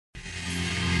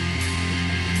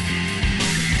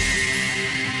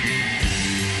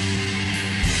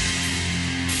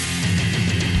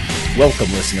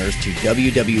Welcome, listeners, to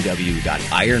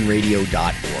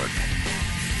www.ironradio.org,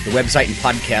 the website and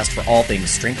podcast for all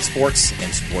things strength sports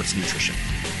and sports nutrition.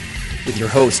 With your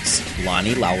hosts,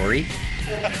 Lonnie Lowery.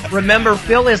 Remember,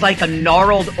 Phil is like a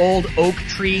gnarled old oak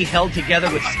tree held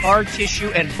together with scar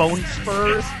tissue and bone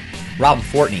spurs. Rob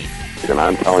Fortney. And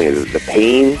I'm telling you, the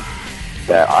pain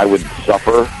that I would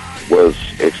suffer was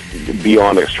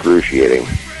beyond excruciating.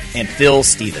 And Phil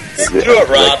Stevens. Do it,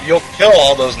 Rob. You'll kill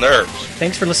all those nerves.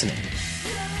 Thanks for listening.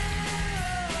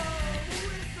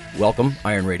 Welcome,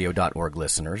 ironradio.org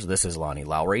listeners. This is Lonnie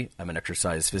Lowery. I'm an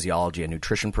exercise physiology and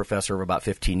nutrition professor of about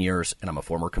 15 years, and I'm a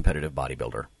former competitive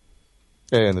bodybuilder.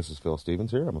 And this is Phil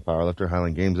Stevens here. I'm a powerlifter,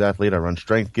 Highland Games athlete. I run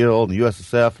Strength Guild and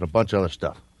USSF and a bunch of other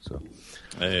stuff. So,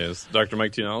 hey, it's Dr.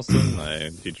 Mike T. Nelson. I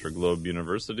teach for Globe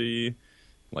University,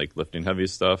 like lifting heavy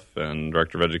stuff, and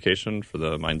Director of Education for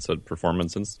the Mindset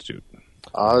Performance Institute.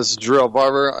 This is Drew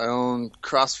Barber. I own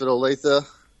CrossFit Olathe.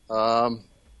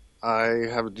 I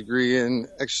have a degree in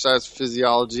exercise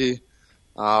physiology,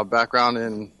 background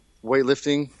in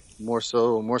weightlifting, more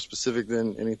specific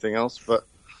than anything else. But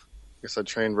I guess I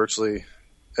train virtually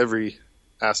every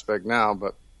aspect now,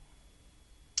 but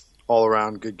all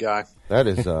around good guy. That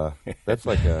is, that's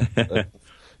like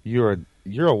you're a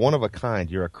one of a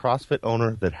kind. You're a CrossFit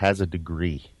owner that has a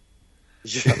degree.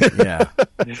 Yeah.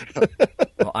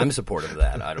 Well, I'm supportive of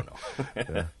that. I don't know.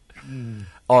 Yeah.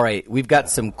 All right, we've got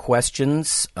some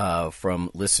questions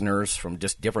from listeners from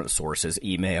just different sources,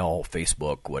 email,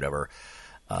 Facebook, whatever.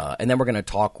 And then we're going to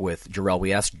talk with Jarrell.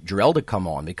 We asked Jarrell to come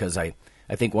on because I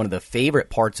think one of the favorite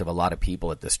parts of a lot of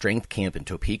people at the strength camp in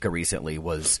Topeka recently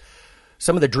was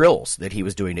some of the drills that he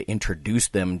was doing to introduce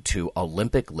them to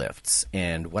Olympic lifts.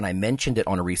 And when I mentioned it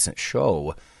on a recent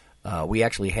show, we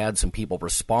actually had some people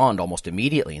respond almost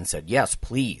immediately and said, yes,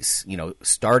 please,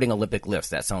 starting Olympic lifts,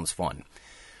 that sounds fun.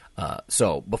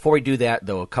 So before we do that,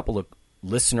 though, a couple of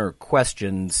listener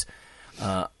questions.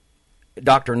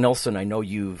 Dr. Nelson, I know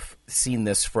you've seen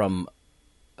this from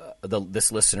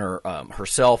this listener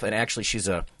herself, and actually she's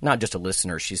not just a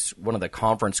listener, she's one of the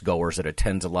conference goers that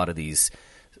attends a lot of these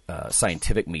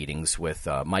scientific meetings with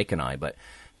Mike and I. But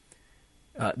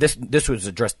this was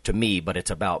addressed to me, but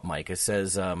it's about Mike. It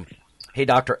says, hey,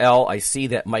 Dr. L., I see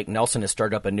that Mike Nelson has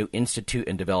started up a new institute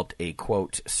and developed a,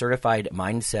 quote, certified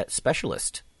mindset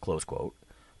specialist, close quote,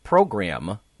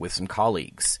 program with some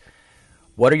colleagues.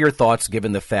 What are your thoughts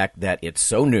given the fact that it's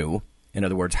so new? In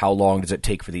other words, how long does it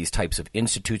take for these types of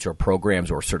institutes or programs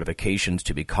or certifications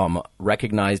to become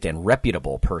recognized and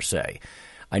reputable per se?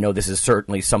 I know this is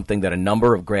certainly something that a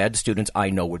number of grad students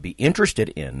I know would be interested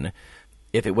in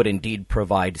if it would indeed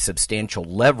provide substantial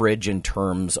leverage in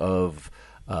terms of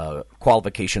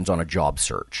qualifications on a job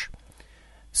search.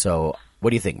 So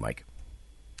what do you think, Mike?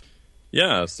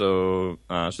 Yeah, so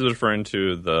she's referring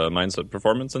to the Mindset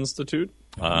Performance Institute,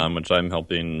 which I'm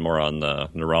helping more on the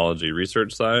neurology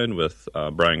research side with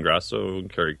Brian Grasso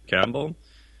and Kerry Campbell.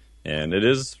 And it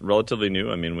is relatively new.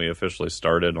 I mean, we officially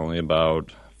started only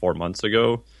about 4 months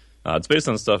ago. It's based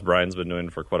on stuff Brian's been doing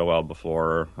for quite a while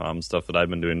before, stuff that I've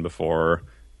been doing before.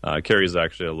 Kerry's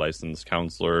actually a licensed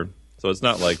counselor. So it's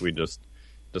not like we just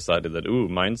decided that,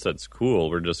 mindset's cool,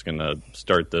 we're just going to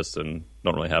start this and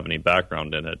don't really have any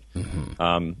background in it.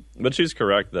 Mm-hmm. But she's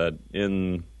correct that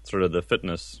in sort of the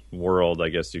fitness world, I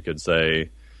guess you could say,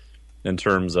 in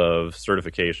terms of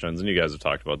certifications, and you guys have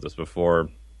talked about this before,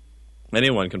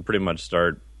 anyone can pretty much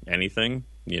start anything.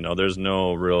 There's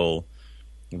no real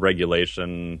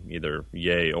regulation, either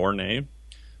yay or nay.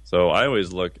 So I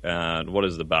always look at what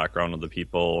is the background of the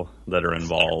people that are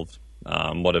involved.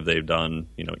 What have they done,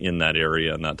 in that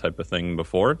area and that type of thing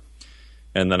before?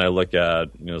 And then I look at,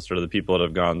 sort of the people that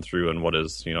have gone through and what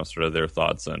is, sort of their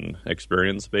thoughts and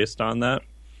experience based on that.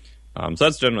 So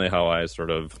that's generally how I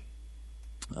sort of,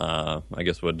 I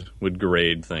guess, would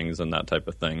grade things and that type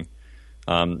of thing.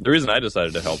 The reason I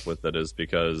decided to help with it is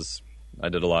because I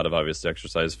did a lot of, obviously,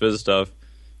 exercise phys stuff.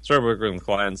 Started working with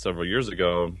clients several years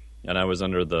ago, and I was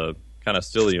under the kind of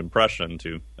still the impression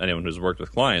to anyone who's worked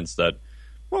with clients that,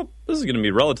 well, this is going to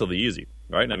be relatively easy,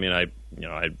 right? I mean, I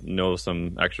know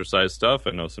some exercise stuff.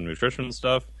 I know some nutrition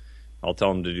stuff. I'll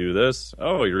tell them to do this.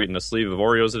 Oh, you're eating a sleeve of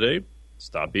Oreos a day?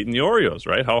 Stop eating the Oreos,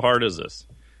 right? How hard is this?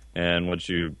 And what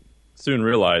you soon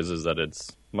realize is that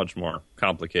it's much more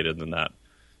complicated than that.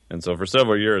 And so for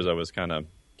several years, I was kind of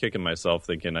kicking myself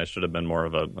thinking I should have been more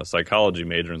of a psychology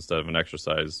major instead of an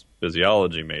exercise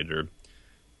physiology major.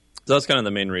 So that's kind of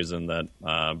the main reason that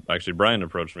actually Brian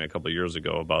approached me a couple of years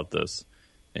ago about this.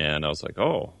 And I was like,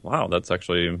 oh, wow, that's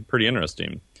actually pretty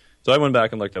interesting. So I went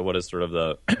back and looked at what is sort of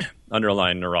the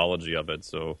underlying neurology of it.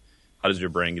 So how does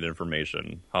your brain get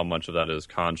information? How much of that is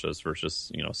conscious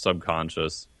versus,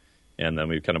 subconscious? And then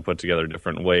we've kind of put together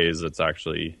different ways that's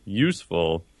actually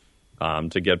useful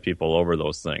to get people over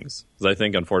those things. Because I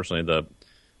think, unfortunately,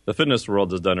 the fitness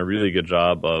world has done a really good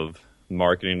job of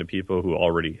marketing to people who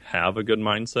already have a good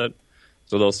mindset.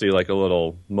 So they'll see like a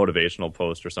little motivational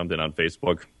post or something on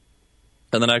Facebook,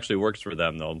 and that actually works for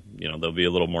them. They'll be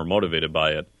a little more motivated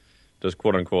by it. Just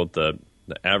quote unquote the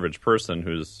average person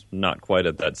who's not quite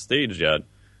at that stage yet.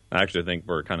 I actually think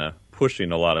we're kind of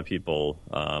pushing a lot of people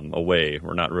away.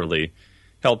 We're not really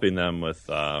helping them with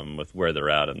where they're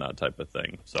at and that type of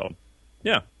thing. So,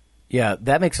 yeah. Yeah,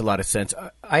 that makes a lot of sense.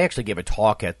 I actually gave a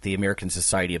talk at the American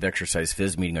Society of Exercise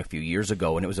Phys meeting a few years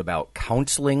ago, and it was about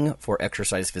counseling for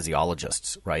exercise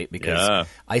physiologists, right? Because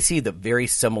I see the very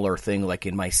similar thing, like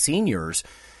in my seniors,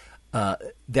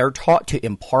 they're taught to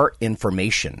impart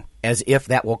information as if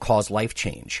that will cause life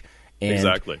change. And,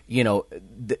 exactly.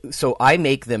 So I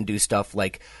make them do stuff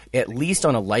like, at least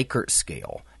on a Likert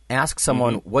scale, ask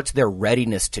someone what's their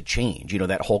readiness to change,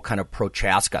 that whole kind of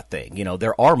Prochaska thing.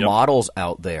 There are models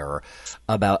out there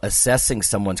about assessing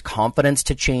someone's confidence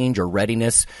to change or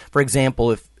readiness. For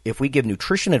example, if we give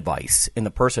nutrition advice and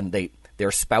the person,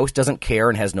 their spouse doesn't care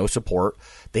and has no support,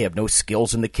 they have no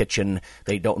skills in the kitchen,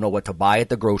 they don't know what to buy at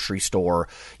the grocery store,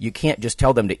 you can't just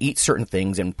tell them to eat certain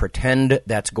things and pretend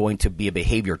that's going to be a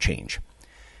behavior change.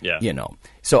 Yeah.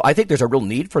 So I think there's a real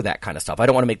need for that kind of stuff. I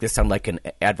don't want to make this sound like an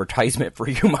advertisement for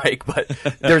you, Mike, but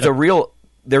there is a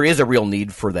real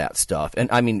need for that stuff. And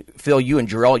I mean, Phil, you and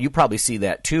Jarrell, you probably see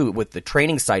that too with the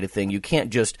training side of thing. You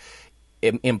can't just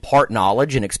impart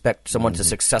knowledge and expect someone to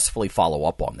successfully follow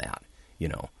up on that,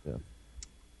 Yeah.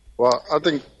 Well, I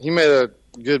think he made a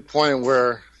good point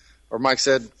where Mike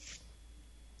said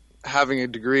having a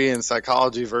degree in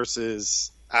psychology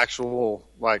versus actual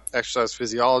like exercise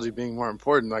physiology being more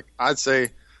important. Like I'd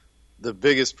say the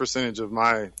biggest percentage of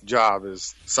my job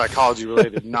is psychology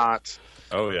related, not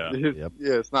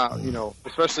it's not,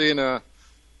 especially in a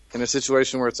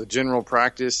situation where it's a general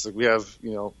practice. Like we have,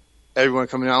 everyone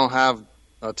coming out. I don't have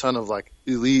a ton of like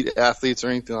elite athletes or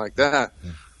anything like that.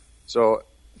 So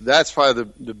that's probably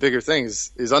the bigger thing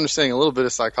is understanding a little bit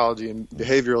of psychology, and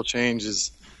behavioral change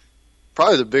is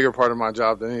probably the bigger part of my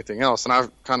job than anything else. And I've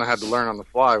kind of had to learn on the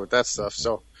fly with that stuff.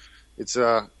 So it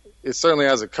certainly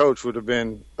as a coach would have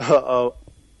been a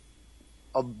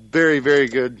very, very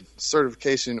good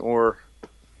certification or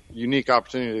unique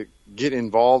opportunity to get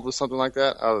involved with something like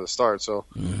that out of the start. So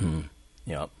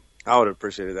I would have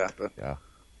appreciated that. But yeah.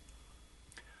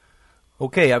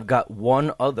 Okay, I've got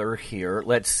one other here.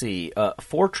 Let's see.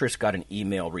 Fortress got an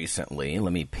email recently.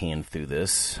 Let me pan through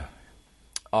this.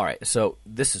 All right, so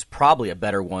this is probably a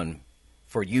better one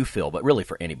for you, Phil, but really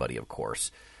for anybody, of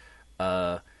course.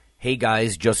 Hey,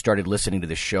 guys, just started listening to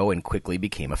the show and quickly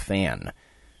became a fan.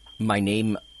 My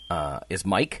name is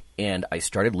Mike, and I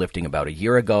started lifting about a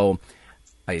year ago.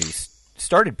 I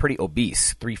started pretty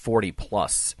obese, 340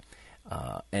 plus,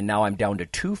 and now I'm down to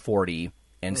 240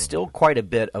 and still quite a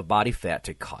bit of body fat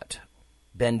to cut.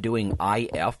 Been doing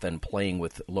IF and playing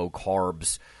with low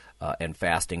carbs and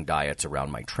fasting diets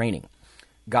around my training.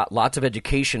 Got lots of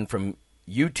education from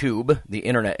YouTube, the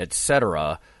internet,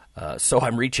 etc., so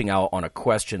I'm reaching out on a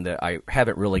question that I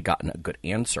haven't really gotten a good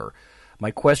answer.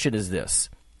 My question is this.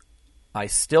 I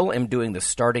still am doing the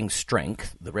starting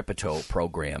strength, the Ripito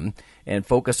program, and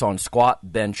focus on squat,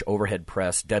 bench, overhead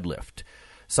press, deadlift.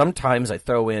 Sometimes I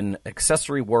throw in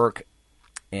accessory work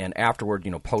and afterward,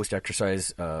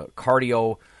 post-exercise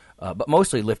cardio, but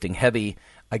mostly lifting heavy.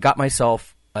 I got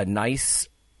myself a nice,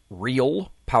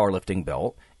 real powerlifting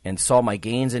belt and saw my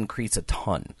gains increase a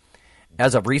ton.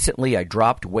 As of recently, I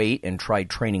dropped weight and tried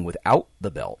training without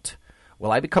the belt.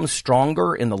 Will I become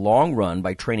stronger in the long run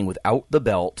by training without the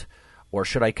belt, or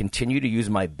should I continue to use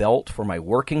my belt for my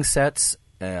working sets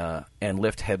and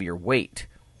lift heavier weight?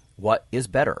 What is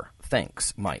better?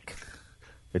 Thanks, Mike.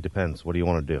 It depends. What do you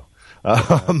want to do?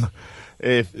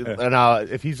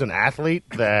 If he's an athlete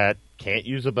that can't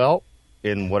use a belt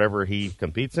in whatever he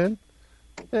competes in,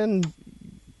 then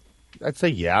I'd say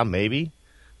yeah, maybe.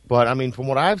 But I mean, from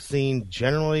what I've seen,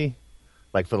 generally,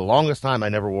 like for the longest time, I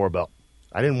never wore a belt.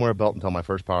 I didn't wear a belt until my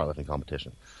first powerlifting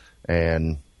competition,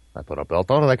 and I put a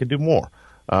belt on and I could do more.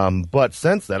 But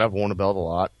since then, I've worn a belt a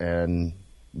lot, and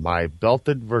my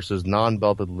belted versus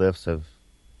non-belted lifts have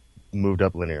moved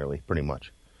up linearly, pretty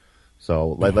much.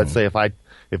 So let's say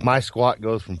if my squat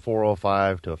goes from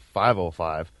 405 to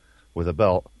 505 with a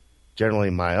belt,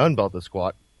 generally my unbelted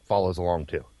squat follows along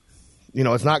too.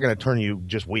 It's not going to turn you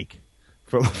just weak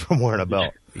from wearing a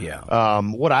belt. Yeah.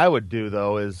 What I would do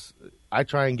though is I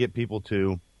try and get people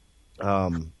to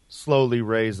slowly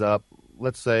raise up.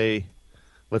 Let's say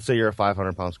you're a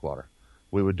 500-pound squatter.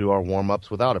 We would do our warm-ups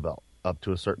without a belt. up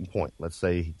to a certain point. Let's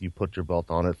say you put your belt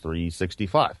on at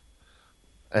 365,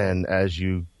 and as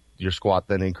your squat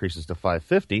then increases to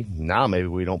 550, now maybe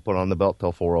we don't put on the belt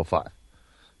till 405.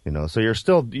 So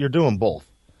you're doing both.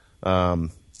 I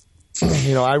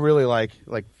really like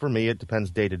for me, it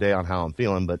depends day to day on how I'm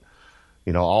feeling, but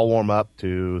I'll warm up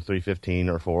to 315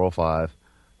 or 405,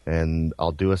 and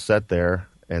I'll do a set there,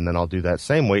 and then I'll do that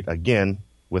same weight again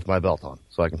with my belt on,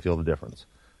 so I can feel the difference,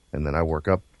 and then I work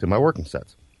up to my working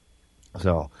sets.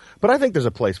 So, but I think there's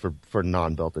a place for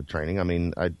non-belted training. I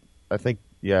mean, I think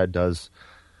it does.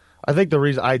 I think the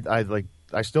reason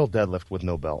I still deadlift with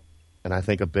no belt, and I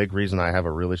think a big reason I have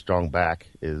a really strong back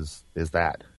is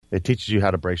that it teaches you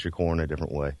how to brace your core in a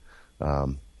different way.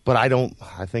 But I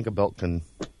think a belt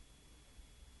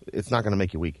it's not going to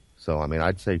make you weak. So, I mean,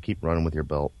 I'd say keep running with your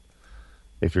belt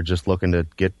if you're just looking to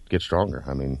get stronger.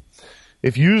 I mean,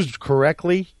 if used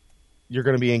correctly, you're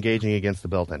going to be engaging against the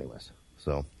belt anyways.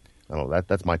 So, I don't know.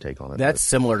 That's my take on it. That's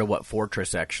similar to what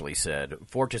Fortress actually said.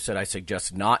 Fortress said, I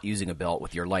suggest not using a belt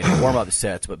with your light warm-up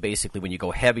sets, but basically when you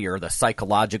go heavier, the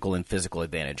psychological and physical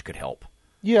advantage could help.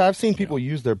 Yeah, I've seen people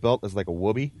use their belt as like a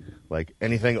whoopee, like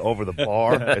anything over the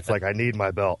bar. It's like, I need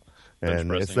my belt.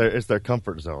 And it's their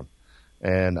comfort zone.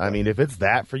 And, I mean, if it's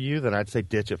that for you, then I'd say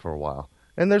ditch it for a while.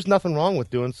 And there's nothing wrong with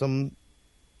doing some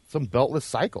beltless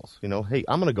cycles. Hey,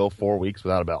 I'm going to go 4 weeks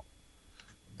without a belt.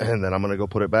 And then I'm going to go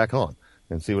put it back on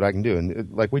and see what I can do.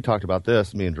 And like we talked about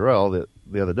this, me and Jarrell,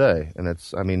 the other day.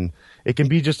 And it can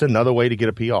be just another way to get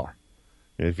a PR.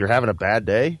 If you're having a bad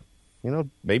day,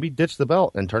 maybe ditch the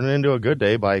belt and turn it into a good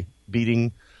day by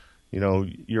beating,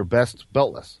 your best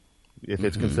beltless if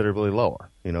it's considerably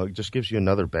lower. It just gives you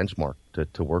another benchmark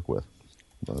to work with.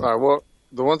 All right. Well,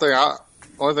 the only thing I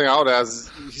would add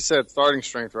is he said starting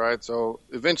strength, right? So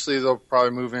eventually they'll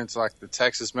probably move into like the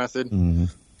Texas method. Mm-hmm.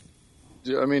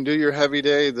 Do your heavy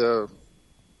day, the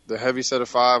heavy set of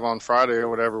 5 on Friday or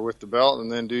whatever with the belt,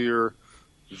 and then do your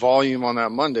volume on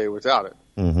that Monday without it.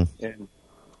 Mm-hmm. And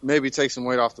maybe take some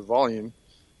weight off the volume,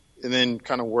 and then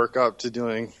kind of work up to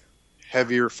doing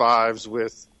heavier 5s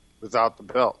without the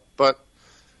belt. But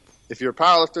if you're a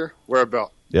powerlifter, wear a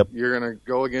belt. Yep. You're going to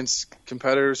go against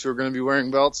competitors who are going to be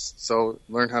wearing belts, so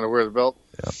learn how to wear the belt.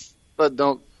 Yep. But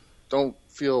don't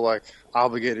feel like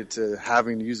obligated to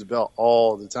having to use a belt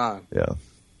all the time. Yeah.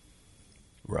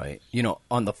 Right.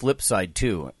 On the flip side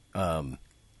too,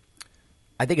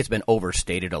 I think it's been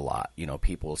overstated a lot.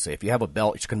 People will say if you have a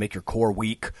belt, it's going to make your core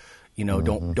weak.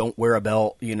 Don't wear a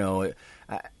belt.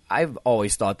 I've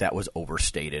always thought that was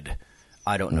overstated.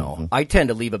 I don't know. Mm-hmm. I tend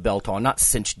to leave a belt on, not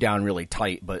cinched down really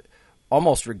tight, but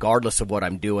almost regardless of what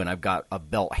I'm doing, I've got a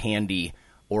belt handy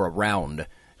or around,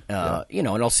 and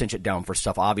I'll cinch it down for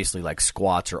stuff obviously like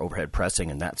squats or overhead pressing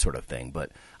and that sort of thing.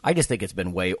 But I just think it's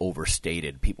been way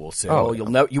overstated. People will say,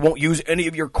 you won't use any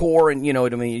of your core, and you're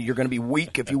going to be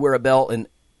weak if you wear a belt. And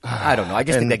I don't know. I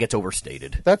just think that gets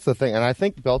overstated. That's the thing. And I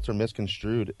think belts are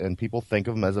misconstrued, and people think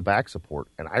of them as a back support.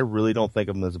 And I really don't think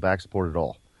of them as a back support at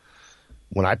all.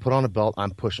 When I put on a belt,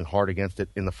 I'm pushing hard against it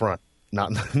in the front, not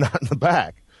in the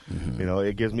back. Mm-hmm.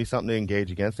 It gives me something to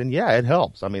engage against. And, yeah, it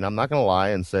helps. I mean, I'm not going to lie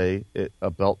and say a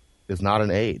belt is not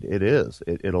an aid. It is.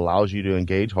 It allows you to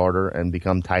engage harder and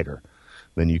become tighter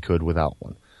than you could without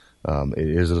one. It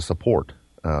is a support.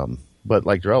 But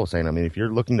like Jarrell was saying, I mean, if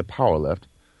you're looking to power lift,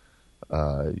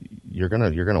 you're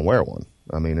gonna wear one.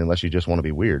 I mean, unless you just want to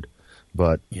be weird.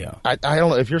 But yeah, I don't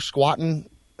know if you're squatting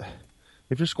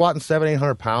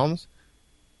 700-800 pounds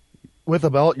with a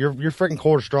belt, your freaking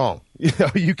core is strong.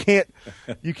 You can't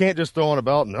just throw on a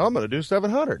belt and I'm going to do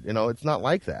 700. It's not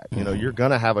like that. Mm-hmm. You're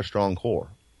going to have a strong core,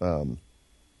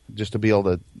 just to be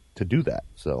able to do that.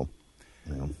 So,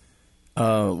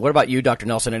 what about you, Dr.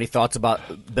 Nelson? Any thoughts about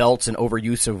belts and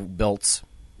overuse of belts?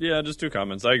 Yeah, just 2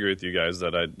 comments. I agree with you guys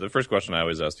that the first question I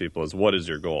always ask people is, what is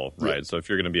your goal, right? Yeah. So if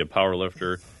you're going to be a power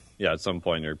lifter, at some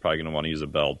point you're probably going to want to use a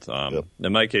belt. Yep.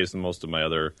 In my case, and most of my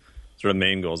other sort of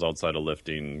main goals outside of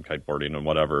lifting, kiteboarding, and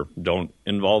whatever don't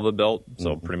involve a belt.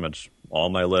 So pretty much all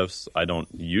my lifts, I don't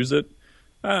use it.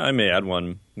 I may add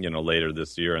one, later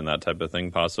this year and that type of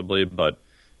thing possibly, but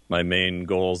my main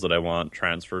goals that I want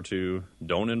transfer to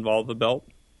don't involve a belt.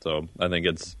 So I think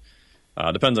it's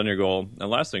depends on your goal. And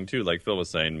last thing too, like Phil was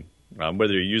saying,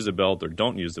 whether you use a belt or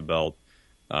don't use a belt,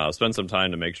 spend some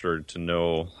time to make sure to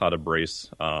know how to brace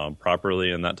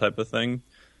properly and that type of thing.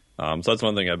 So that's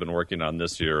one thing I've been working on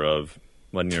this year of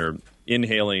when you're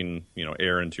inhaling,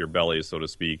 air into your belly, so to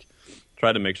speak,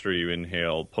 try to make sure you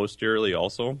inhale posteriorly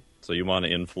also. So you want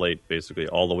to inflate basically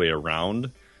all the way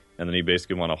around, and then you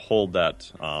basically want to hold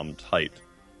that tight.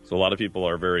 So a lot of people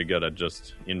are very good at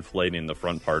just inflating the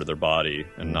front part of their body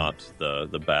and not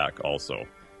the back also.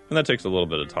 And that takes a little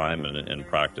bit of time and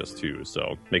practice, too.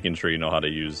 So making sure you know how to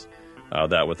use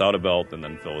that without a belt, and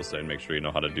then Phil was saying make sure you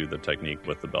know how to do the technique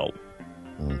with the belt.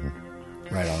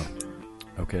 Mm-hmm. Right on.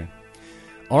 Okay.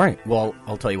 All right. Well,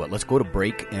 I'll tell you what. Let's go to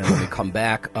break, and when we come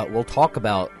back, we'll talk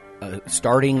about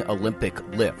starting Olympic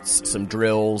lifts, some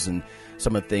drills, and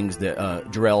some of the things that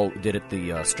Jarrell did at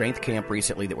the strength camp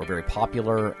recently that were very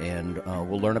popular, and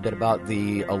we'll learn a bit about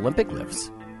the Olympic lifts.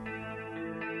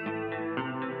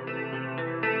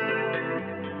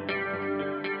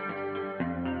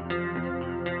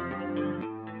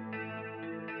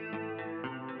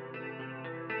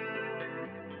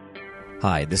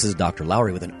 Hi, this is Dr.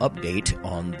 Lowry with an update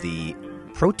on the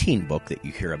protein book that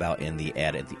you hear about in the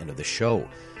ad at the end of the show.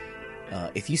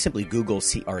 If you simply Google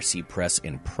CRC Press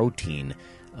and protein,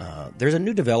 there's a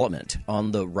new development.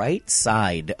 On the right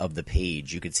side of the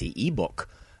page, you can see ebook,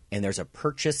 and there's a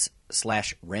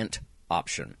purchase/rent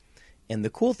option. And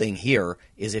the cool thing here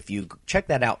is if you check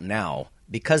that out now,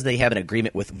 because they have an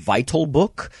agreement with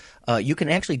VitalBook, you can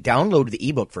actually download the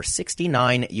ebook for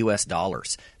 $69 US.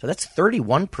 So that's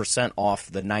 31%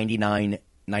 off the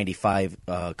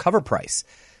 $99.95 cover price.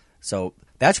 So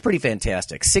that's pretty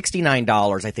fantastic.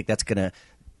 $69, I think that's going to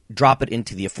drop it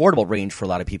into the affordable range for a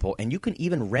lot of people, and you can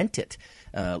even rent it.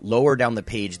 Lower down the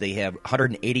page, they have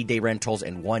 180-day rentals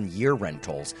and 1-year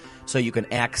rentals, so you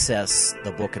can access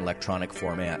the book in electronic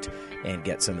format and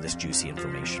get some of this juicy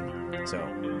information. So,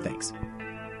 thanks.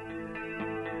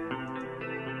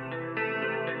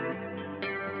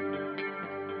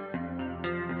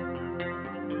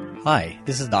 Hi,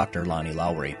 this is Dr. Lonnie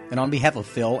Lowry, and on behalf of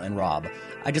Phil and Rob,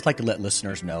 I'd just like to let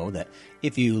listeners know that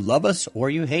if you love us or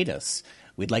you hate us,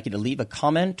 we'd like you to leave a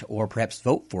comment or perhaps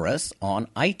vote for us on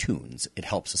iTunes. It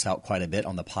helps us out quite a bit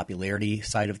on the popularity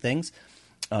side of things.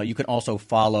 You can also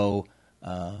follow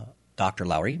Dr.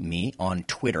 Lowry, me, on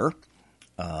Twitter.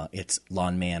 It's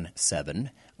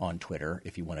Lawnman7 on Twitter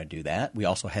if you want to do that. We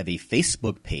also have a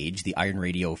Facebook page, the Iron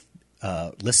Radio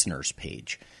listeners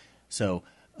page. So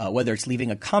whether it's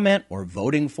leaving a comment or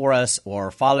voting for us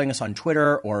or following us on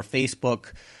Twitter or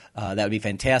Facebook, that would be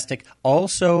fantastic.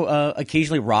 Also,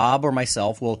 occasionally Rob or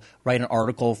myself will write an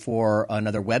article for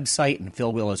another website, and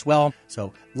Phil will as well.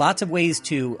 So lots of ways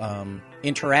to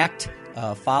interact,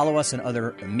 follow us in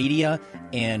other media,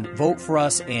 and vote for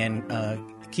us and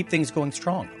keep things going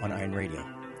strong on Iron Radio.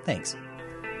 Thanks.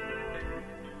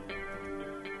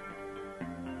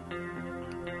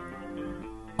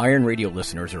 Iron Radio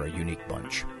listeners are a unique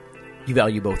bunch. You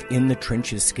value both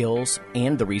in-the-trenches skills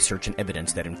and the research and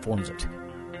evidence that informs it.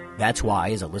 That's why,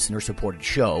 as a listener-supported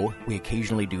show, we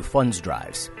occasionally do funds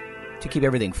drives to keep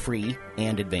everything free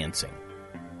and advancing.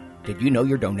 Did you know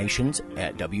your donations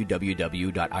at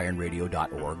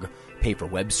www.ironradio.org pay for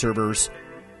web servers?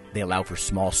 They allow for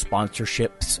small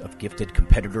sponsorships of gifted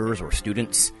competitors or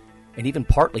students, and even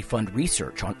partly fund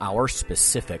research on our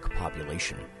specific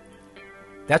population.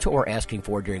 That's what we're asking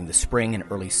for during the spring and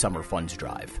early summer funds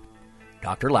drive.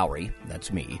 Dr. Lowry,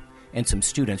 that's me, and some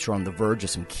students are on the verge of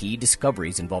some key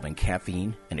discoveries involving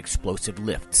caffeine and explosive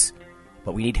lifts,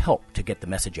 but we need help to get the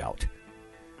message out.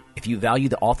 If you value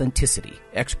the authenticity,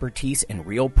 expertise, and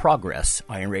real progress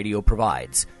Iron Radio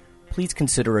provides, please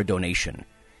consider a donation.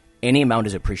 Any amount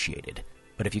is appreciated,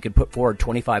 but if you could put forward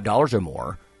 $25 or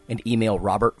more and email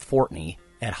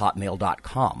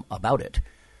robertfortney@hotmail.com about it,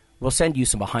 we'll send you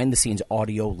some behind-the-scenes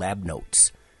audio lab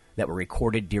notes that were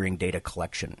recorded during data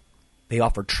collection. They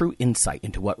offer true insight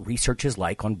into what research is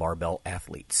like on barbell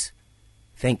athletes.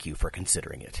 Thank you for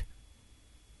considering it.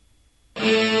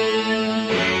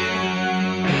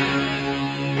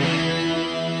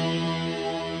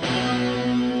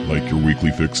 Like your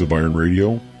weekly fix of Iron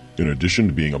Radio? In addition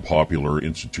to being a popular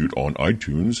institute on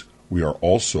iTunes, we are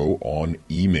also on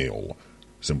email.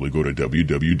 Simply go to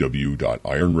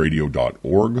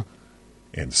www.ironradio.org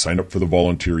and sign up for the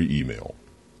voluntary email.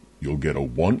 You'll get a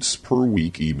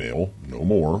once-per-week email, no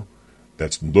more,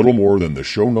 that's little more than the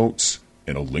show notes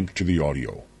and a link to the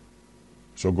audio.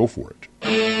 So go for it.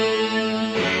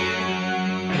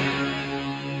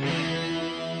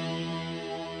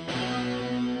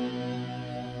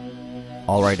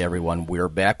 All right, everyone, we're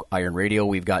back. Iron Radio,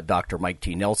 we've got Dr. Mike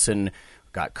T. Nelson,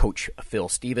 we've got Coach Phil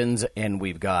Stevens, and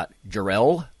we've got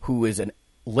Jarrell, who is an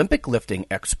Olympic lifting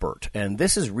expert. And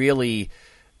this is really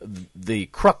the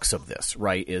crux of this,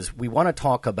 right, is we want to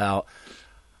talk about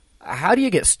how do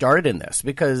you get started in this?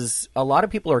 Because a lot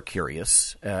of people are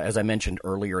curious. As I mentioned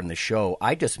earlier in the show,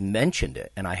 I just mentioned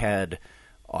it, and I had,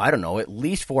 at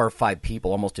least 4 or 5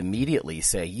 people almost immediately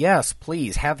say, yes,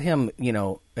 please, have him,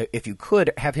 if you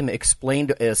could, have him explain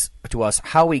to us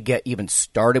how we get even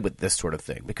started with this sort of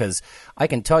thing. Because I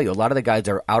can tell you, a lot of the guys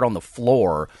that are out on the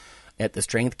floor at the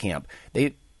strength camp.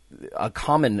 A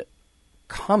common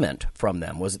comment from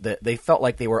them was that they felt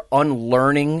like they were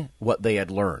unlearning what they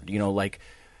had learned. Like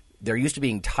they're used to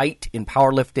being tight in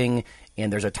powerlifting,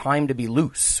 and there's a time to be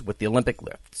loose with the Olympic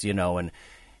lifts,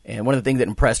 and one of the things that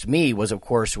impressed me was, of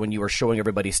course, when you were showing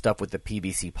everybody stuff with the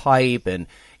PVC pipe, and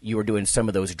you were doing some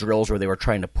of those drills where they were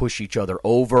trying to push each other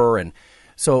over. And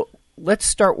so let's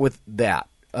start with that.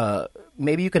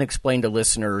 Maybe you can explain to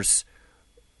listeners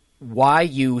why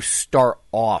you start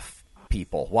off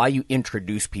people, why you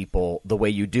introduce people the way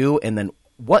you do, and then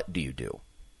what do you do?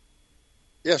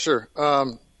 Yeah, sure.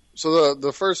 So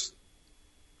the first,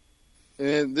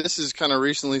 and this is kind of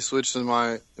recently switched in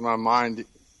my mind,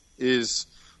 is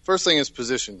first thing is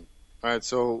position. All right,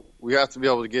 so we have to be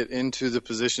able to get into the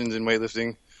positions in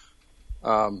weightlifting,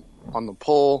 on the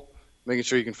pole, making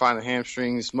sure you can find the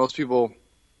hamstrings. Most people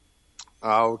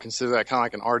would consider that kind of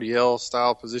like an RDL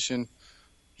style position,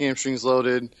 hamstrings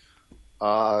loaded.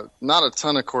 Not a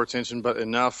ton of core tension, but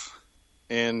enough,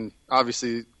 and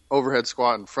obviously overhead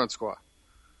squat and front squat.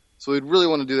 So we'd really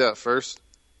want to do that first.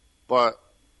 But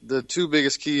the two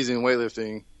biggest keys in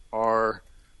weightlifting are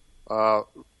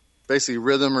basically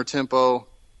rhythm or tempo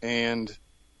and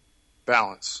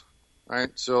balance. Right.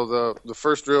 So the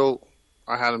first drill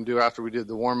I had them do after we did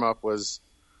the warm up was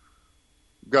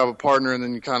grab a partner and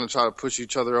then you kind of try to push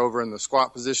each other over in the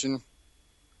squat position.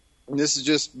 And this is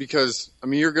just because,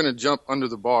 you're going to jump under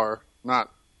the bar,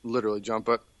 not literally jump,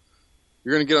 but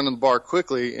you're going to get under the bar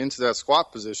quickly into that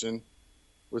squat position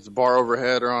with the bar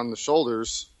overhead or on the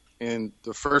shoulders. And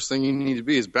the first thing you need to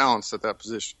be is balanced at that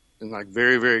position and like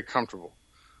very, very comfortable.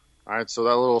 All right. So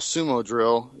that little sumo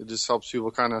drill, it just helps people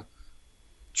kind of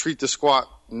treat the squat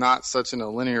not such in a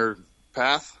linear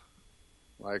path,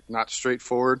 like not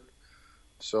straightforward.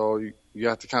 So you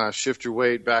have to kind of shift your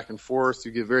weight back and forth.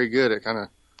 You get very good at kind of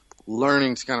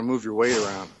learning to kind of move your weight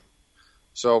around.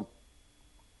 So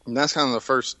and that's kind of the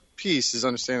first piece, is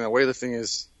understanding that weightlifting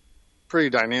is pretty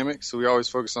dynamic. So we always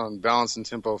focus on balance and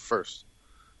tempo first.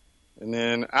 And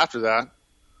then after that,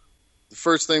 the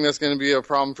first thing that's going to be a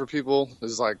problem for people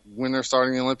is like when they're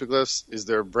starting the Olympic lifts is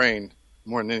their brain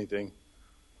more than anything.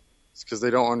 It's because they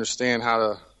don't understand how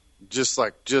to just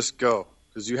go,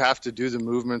 because you have to do the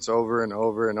movements over and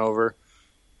over and over.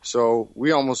 So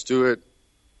we almost do it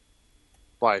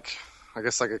like, I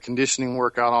guess like a conditioning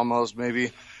workout almost,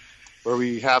 maybe, where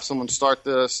we have someone start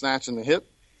the snatch in the hip,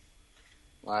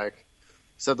 like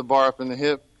set the bar up in the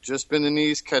hip, just bend the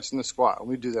knees, catching the squat. And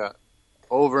we do that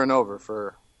over and over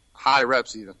for high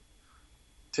reps, even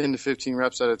 10 to 15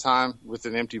 reps at a time with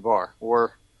an empty bar,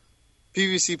 or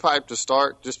PVC pipe to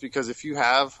start, just because if you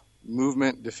have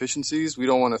movement deficiencies, we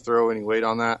don't want to throw any weight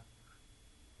on that.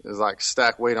 It's like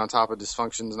stack weight on top of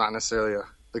dysfunction is not necessarily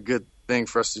a good thing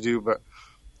for us to do, but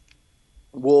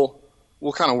we'll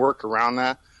kind of work around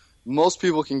that. Most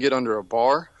people can get under a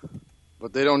bar,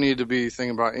 but they don't need to be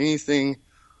thinking about anything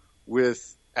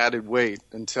with added weight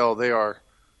until they are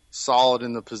solid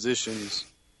in the positions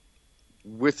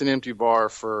with an empty bar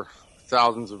for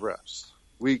thousands of reps.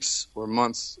 Weeks or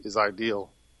months is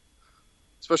ideal,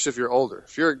 especially if you're older.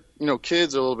 If you're,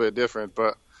 kids are a little bit different,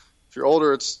 but if you're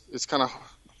older, it's kind of,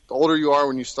 the older you are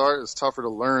when you start, it's tougher to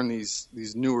learn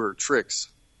these newer tricks.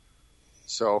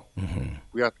 So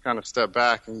we have to kind of step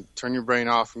back and turn your brain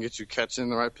off and get you catching in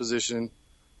the right position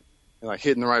and like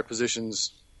hitting the right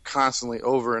positions constantly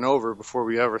over and over before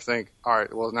we ever think, all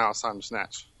right, well, now it's time to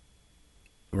snatch.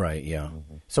 Right, yeah.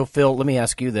 So, Phil, let me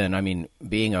ask you then,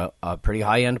 being a pretty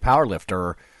high-end power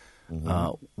lifter,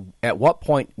 at what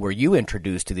point were you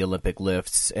introduced to the Olympic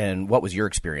lifts, and what was your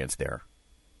experience there?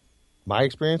 My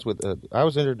experience with I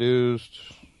was introduced,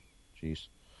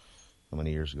 how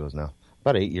many years ago is now?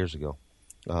 About 8 years ago.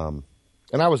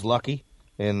 And I was lucky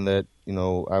in that,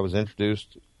 I was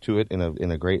introduced to it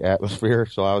in a great atmosphere.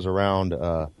 So I was around,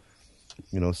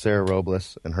 Sarah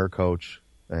Robles and her coach.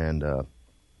 And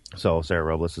so Sarah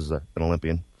Robles is an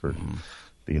Olympian for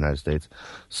the United States.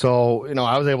 So,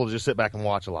 I was able to just sit back and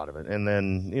watch a lot of it. And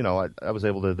then, I was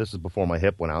able to, this is before my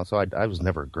hip went out, so I was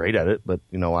never great at it, but,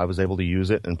 I was able to use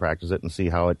it and practice it and see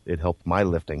how it helped my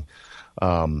lifting.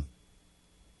 And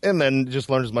then just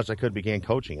learn as much as I could, began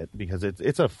coaching it, because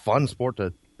it's a fun sport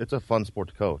to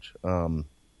coach. I'm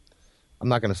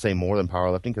not going to say more than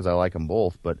powerlifting because I like them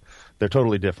both, but they're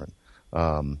totally different.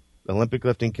 Olympic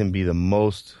lifting can be the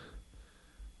most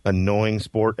annoying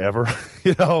sport ever.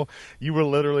 You will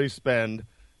literally spend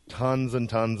tons and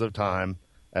tons of time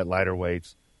at lighter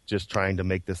weights just trying to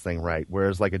make this thing right.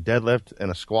 Whereas like a deadlift and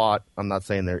a squat, I'm not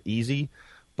saying they're easy,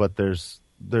 but there's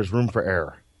room for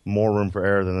error. More room for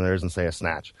error than there is in, say, a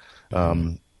snatch.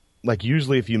 Like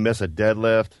usually if you miss a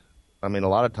deadlift I mean, a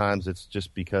lot of times it's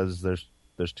just because there's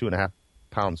 2.5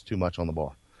 pounds too much on the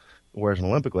bar. Whereas an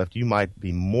Olympic lift, you might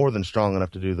be more than strong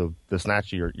enough to do the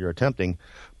snatch you're attempting,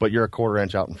 but you're a 1/4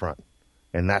 inch out in front,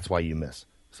 and that's why you miss.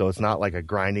 So it's not like a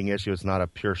grinding issue. It's not a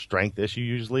pure strength issue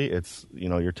usually. It's,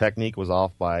 your technique was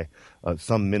off by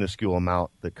some minuscule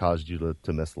amount that caused you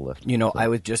to miss the lift. I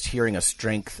was just hearing a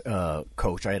strength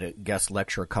coach. I had a guest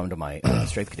lecturer come to my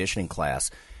strength conditioning class,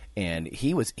 and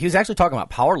he was actually talking about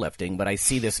powerlifting, but I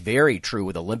see this very true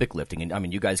with Olympic lifting. And I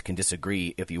mean, you guys can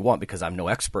disagree if you want, because I'm no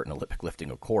expert in Olympic lifting,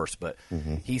 of course. But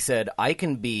he said, I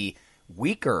can be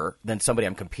weaker than somebody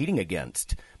I'm competing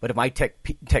against, but if my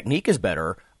technique is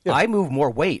better, yes, I move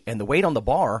more weight, and the weight on the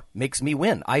bar makes me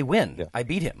win. I win. Yeah. I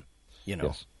beat him.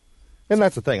 Yes. And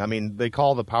that's the thing. I mean, they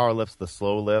call the power lifts the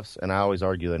slow lifts, and I always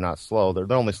argue they're not slow.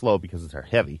 They're only slow because they're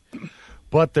heavy.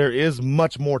 But there is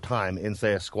much more time in,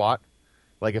 say, a squat.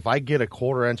 Like if I get a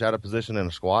 1/4 inch out of position in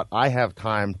a squat, I have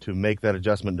time to make that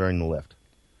adjustment during the lift.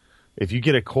 If you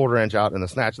get a 1/4 inch out in the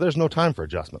snatch, there's no time for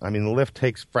adjustment. I mean, the lift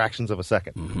takes fractions of a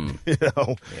second.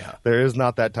 Yeah. There is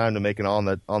not that time to make an on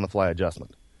the fly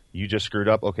adjustment. You just screwed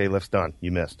up. Okay, lift's done.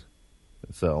 You missed.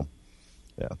 So,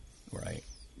 yeah. Right.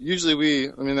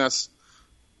 Usually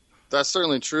that's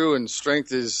certainly true, and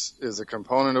strength is a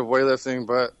component of weightlifting,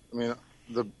 but I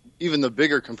mean, even the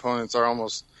bigger components are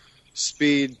almost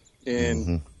speed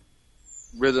and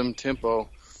rhythm, tempo.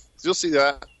 So you'll see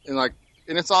that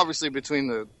and it's obviously between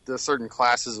the certain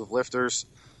classes of lifters.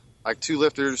 Like 2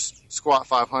 lifters squat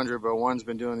 500, but one's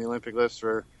been doing the Olympic lifts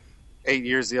for 8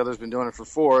 years, the other's been doing it for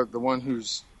 4. The one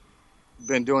who's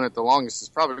been doing it the longest is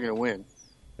probably going to win.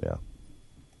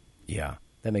 Yeah,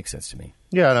 that makes sense to me.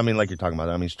 Yeah, and I mean, like you're talking about,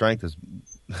 I mean, strength is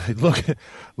look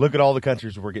at all the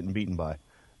countries we're getting beaten by.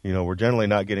 We're generally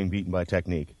not getting beaten by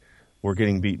technique. We're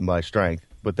getting beaten by strength,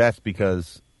 but that's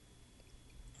because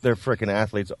their frickin'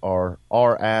 athletes are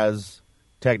as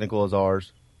technical as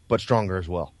ours, but stronger as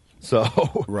well. So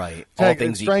right, all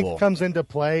things strength equal comes into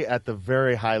play at the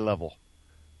very high level.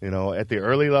 At the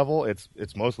early level,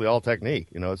 it's mostly all technique.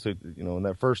 So in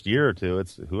that first year or two,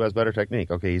 it's who has better technique.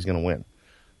 Okay, he's going to win.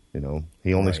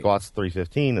 He only squats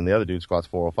 315, and the other dude squats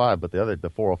 405. But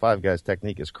the 405 guy's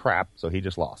technique is crap, so he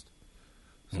just lost.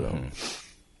 So,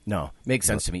 no, makes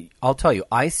sense to me. I'll tell you,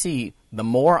 I see the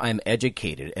more I'm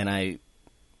educated, and I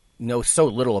know so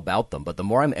little about them, but the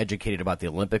more I'm educated about the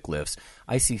Olympic lifts,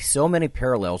 I see so many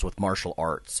parallels with martial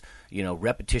arts.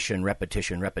 Repetition,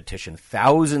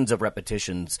 thousands of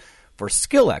repetitions for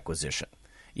skill acquisition.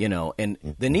 And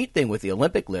the neat thing with the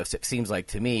Olympic lifts, it seems like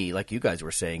to me, like you guys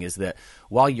were saying, is that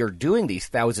while you're doing these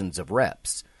thousands of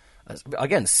reps,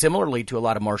 again, similarly to a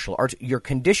lot of martial arts, you're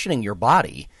conditioning your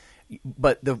body.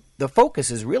 But the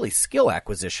focus is really skill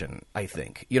acquisition, I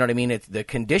think. You know what I mean? It's the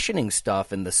conditioning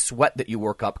stuff and the sweat that you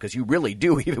work up, because you really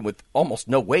do, even with almost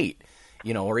no weight,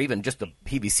 or even just a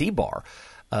PVC bar.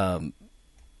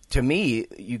 To me,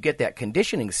 you get that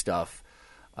conditioning stuff,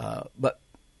 but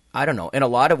I don't know. In a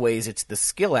lot of ways, it's the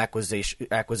skill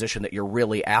acquisition that you're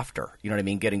really after. You know what I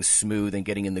mean? Getting smooth and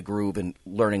getting in the groove and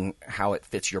learning how it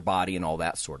fits your body and all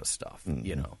that sort of stuff,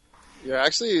 Yeah,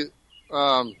 actually,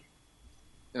 I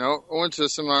went to a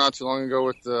seminar not too long ago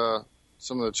with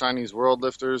some of the Chinese world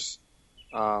lifters,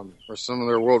 or some of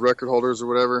their world record holders or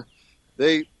whatever.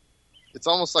 It's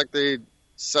almost like they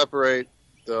separate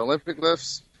the Olympic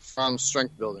lifts from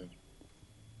strength building.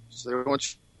 So they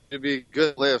want you to be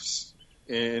good lifts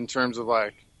in terms of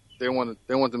they want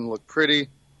them to look pretty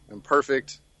and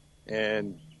perfect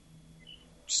and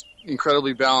just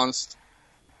incredibly balanced.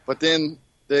 But then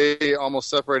they almost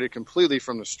separate it completely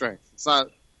from the strength. It's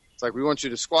like we want you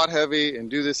to squat heavy and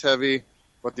do this heavy,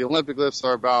 but the Olympic lifts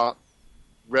are about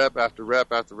rep after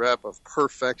rep after rep of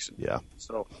perfection. Yeah.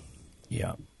 So.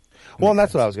 Yeah. Well, and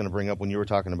that's what I was going to bring up when you were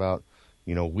talking about,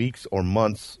 weeks or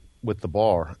months with the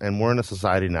bar. And we're in a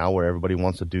society now where everybody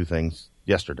wants to do things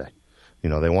yesterday.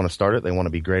 They want to start it. They want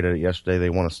to be great at it yesterday. They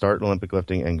want to start Olympic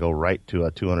lifting and go right to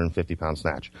a 250-pound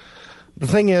snatch. The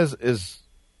thing is,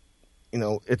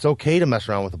 it's okay to mess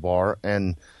around with the bar.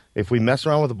 And if we mess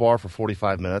around with the bar for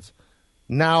 45 minutes,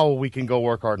 now we can go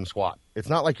work hard and squat. It's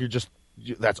not like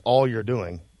that's all you're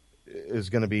doing is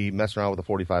going to be messing around with a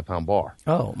 45-pound bar.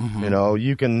 Oh, mm-hmm.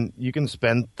 You can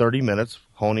spend 30 minutes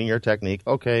honing your technique.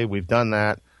 Okay, we've done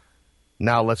that.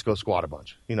 Now let's go squat a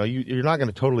bunch. You're not going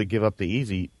to totally give up the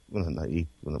easy, not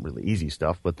really easy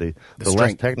stuff, but the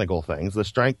less technical things, the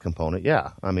strength component.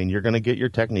 Yeah, I mean, you're going to get your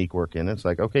technique work in. It's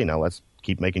like, okay, now let's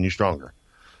keep making you stronger.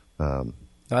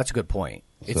 That's a good point.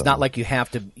 It's not like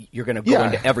you're going to go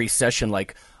into every session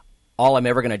like all I'm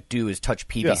ever going to do is touch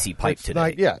PVC pipe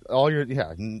today. The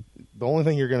only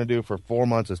thing you're going to do for 4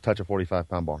 months is touch a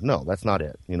 45-pound bar. No, that's not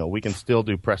it. We can still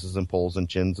do presses and pulls and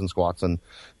chins and squats and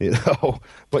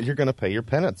but you're going to pay your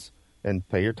penance and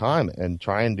pay your time and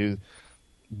try and do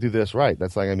this right.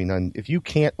 That's like, if you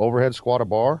can't overhead squat a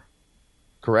bar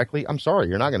correctly, I'm sorry,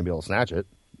 you're not going to be able to snatch it.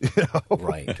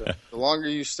 Right. The longer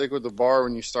you stick with the bar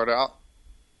when you start out,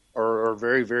 or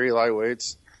very, very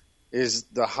lightweights, is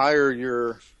the higher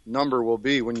your number will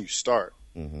be when you start.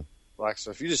 Mm-hmm.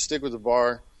 So if you just stick with the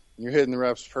bar and you're hitting the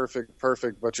reps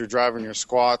perfect, but you're driving your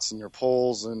squats and your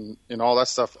pulls and all that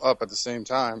stuff up at the same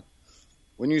time,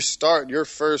 when you start, your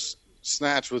first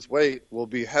snatch with weight will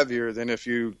be heavier than if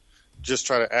you just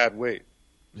try to add weight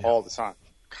all the time,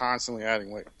 constantly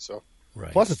adding weight. So,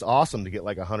 right. Plus, it's awesome to get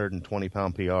like a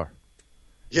 120-pound PR.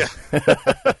 Yeah.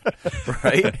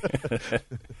 Right.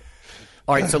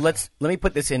 All right. So let me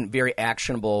put this in very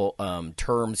actionable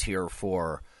terms here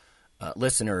for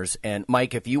listeners. And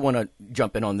Mike, if you want to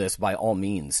jump in on this, by all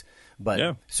means.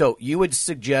 But so you would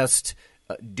suggest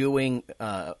doing.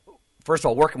 First of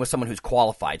all, working with someone who's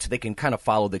qualified so they can kind of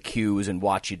follow the cues and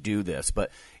watch you do this.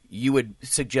 But you would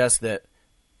suggest that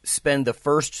spend the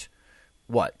first,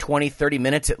 20, 30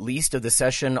 minutes at least of the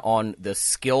session on the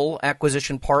skill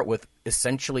acquisition part with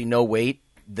essentially no weight,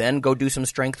 then go do some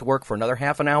strength work for another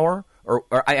half an hour? Or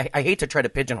I hate to try to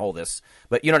pigeonhole this,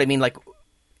 but you know what I mean? Like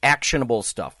actionable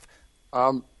stuff.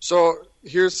 So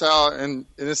here's how, and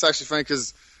it's actually funny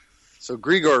because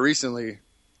Grigor recently,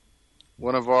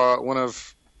 one of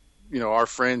our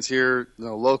friends here,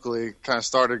 locally, kind of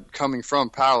started coming from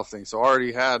powerlifting, so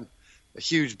already had a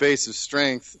huge base of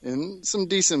strength and some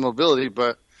decent mobility,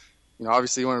 but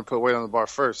obviously you want to put weight on the bar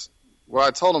first. What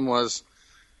I told him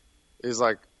is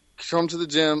like, come to the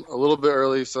gym a little bit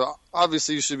early. So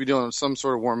obviously you should be doing some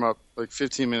sort of warm up, like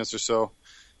 15 minutes or so,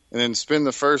 and then spend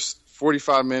the first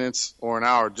 45 minutes or an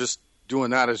hour just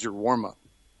doing that as your warm up,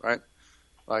 right?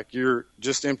 Like you're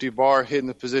just empty bar, hitting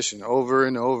the position over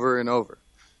and over and over.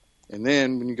 And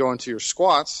then when you go into your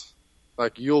squats,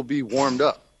 like you'll be warmed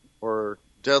up, or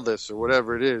deadlifts or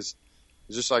whatever it is.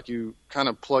 It's just like you kind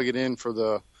of plug it in for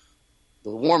the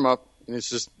warm up, and it's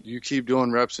just you keep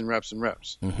doing reps and reps and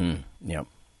reps. Mm-hmm. Yep.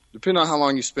 Depending on how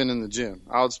long you spend in the gym,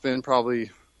 I would spend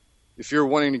probably, if you're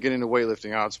wanting to get into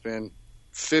weightlifting, I would spend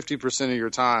 50% of your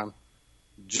time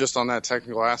just on that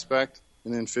technical aspect,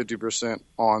 and then 50%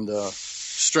 on the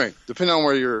strength, depending on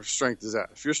where your strength is at.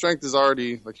 If your strength is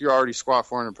already, like you're already squat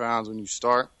 400 pounds when you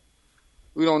start,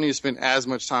 we don't need to spend as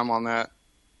much time on that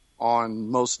on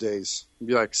most days. It'd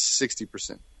be like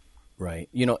 60%. Right.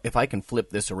 If I can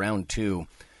flip this around too,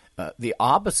 the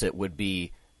opposite would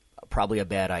be probably a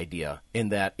bad idea, in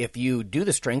that if you do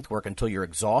the strength work until you're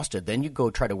exhausted, then you go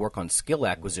try to work on skill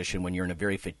acquisition when you're in a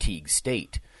very fatigued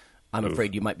state. I'm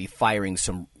afraid you might be firing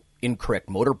some incorrect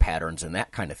motor patterns and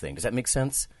that kind of thing. Does that make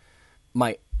sense?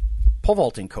 My pole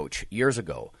vaulting coach years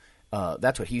ago,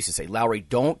 that's what he used to say. Lowry,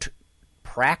 don't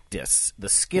practice the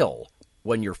skill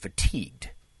when you're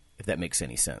fatigued, if that makes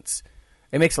any sense.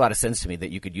 It makes a lot of sense to me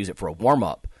that you could use it for a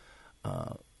warm-up.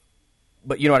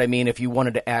 But you know what I mean? If you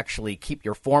wanted to actually keep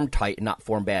your form tight and not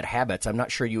form bad habits, I'm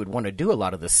not sure you would want to do a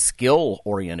lot of the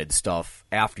skill-oriented stuff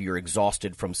after you're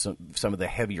exhausted from some of the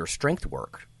heavier strength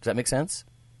work. Does that make sense?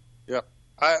 Yep.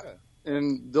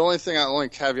 And the only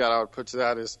caveat I would put to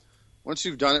that is, once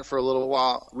you've done it for a little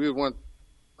while,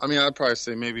 I'd probably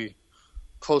say maybe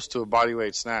close to a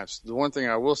bodyweight snatch. The one thing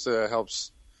I will say that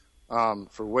helps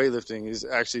for weightlifting is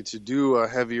actually to do a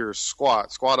heavier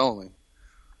squat only.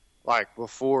 Like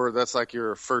before, that's like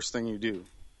your first thing you do.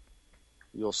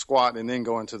 You'll squat and then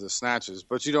go into the snatches,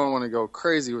 but you don't want to go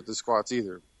crazy with the squats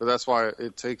either. But that's why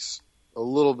it takes a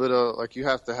little bit of, like, you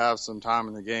have to have some time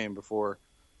in the game before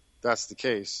that's the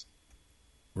case.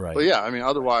 Right. But yeah,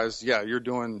 otherwise, you're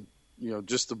doing,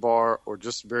 just the bar or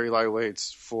just very light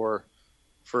weights for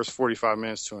first 45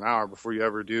 minutes to an hour before you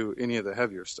ever do any of the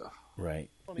heavier stuff. Right.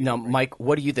 Now, Mike,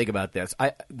 what do you think about this?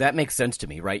 That makes sense to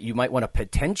me, right? You might want to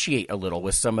potentiate a little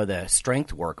with some of the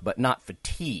strength work, but not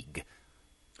fatigue.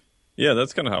 Yeah,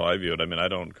 that's kind of how I view it. I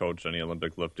don't coach any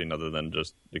Olympic lifting other than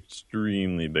just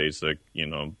extremely basic,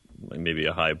 maybe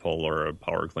a high pull or a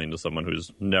power clean to someone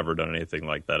who's never done anything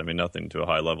like that. Nothing to a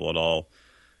high level at all.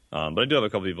 But I do have a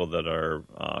couple people that are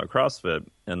CrossFit,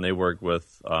 and they work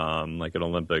with like an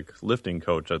Olympic lifting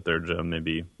coach at their gym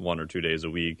maybe 1 or 2 days a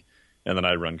week. And then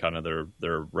I run kind of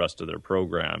their rest of their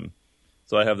program.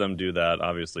 So I have them do that,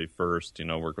 obviously, first,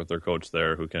 work with their coach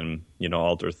there who can,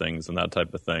 alter things and that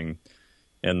type of thing.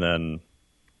 And then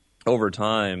over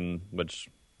time, which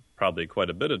probably quite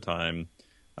a bit of time,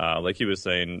 like he was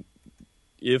saying,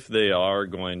 if they are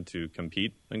going to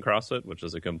compete in CrossFit, which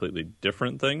is a completely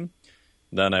different thing,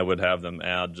 then I would have them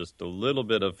add just a little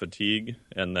bit of fatigue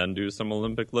and then do some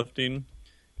Olympic lifting.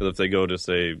 Because if they go to,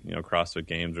 say, CrossFit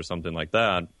Games or something like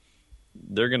that,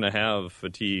 they're going to have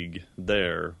fatigue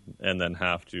there and then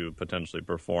have to potentially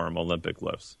perform Olympic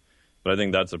lifts. But I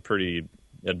think that's a pretty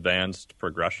advanced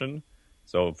progression.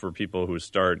 So for people who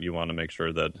start, you want to make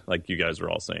sure that, like you guys were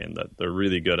all saying, that they're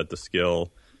really good at the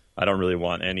skill. I don't really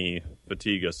want any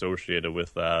fatigue associated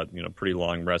with that, pretty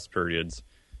long rest periods.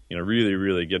 Really,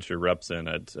 really get your reps in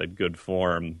at good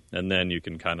form, and then you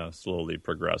can kind of slowly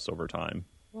progress over time.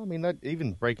 Well,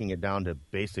 even breaking it down to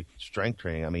basic strength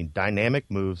training, dynamic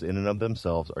moves in and of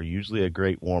themselves are usually a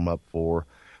great warm-up for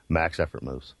max effort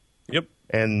moves. Yep.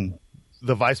 And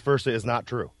the vice versa is not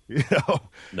true.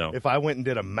 No. If I went and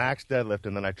did a max deadlift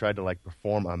and then I tried to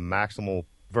perform a maximal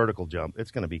vertical jump,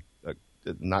 it's going to be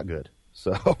not good.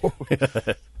 So,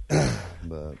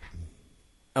 but.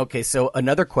 Okay, so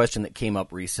another question that came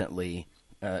up recently,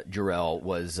 Jarrell,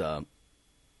 was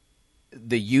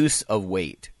the use of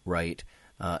weight, right?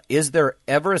 Is there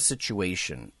ever a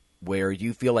situation where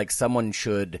you feel like someone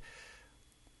should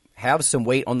have some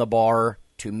weight on the bar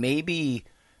to maybe,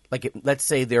 let's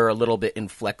say they're a little bit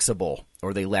inflexible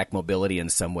or they lack mobility in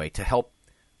some way, to help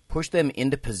push them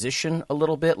into position a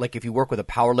little bit? Like if you work with a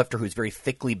power lifter who's very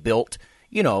thickly built,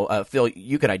 Phil,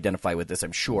 you can identify with this,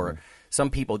 I'm sure. Mm-hmm. Some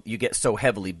people, you get so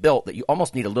heavily built that you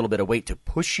almost need a little bit of weight to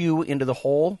push you into the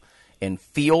hole and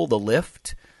feel the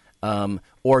lift.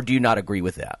 Or do you not agree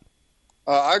with that?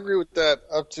 I agree with that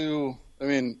up to,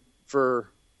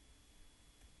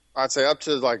 I'd say up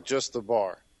to just the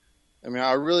bar.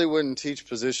 I really wouldn't teach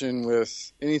position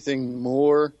with anything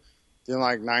more than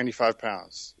 95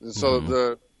 pounds. And so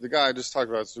the guy I just talked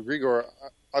about, so Grigor,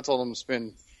 I told him to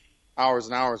spend hours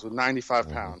and hours with 95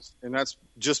 pounds. And that's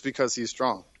just because he's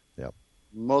strong. Yep.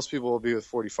 Most people will be with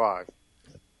 45.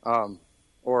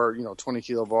 Or, 20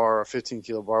 kilo bar or 15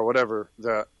 kilo bar, whatever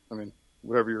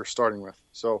you're starting with.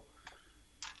 So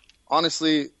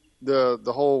honestly, the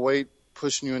whole weight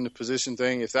pushing you into position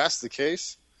thing, if that's the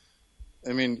case,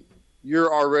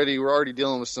 we're already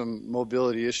dealing with some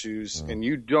mobility issues, and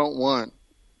you don't want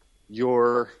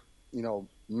your,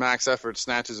 max effort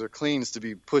snatches or cleans to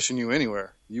be pushing you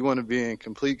anywhere. You want to be in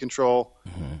complete control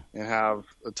and have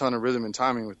a ton of rhythm and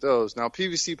timing with those. Now,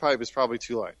 PVC pipe is probably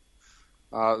too light.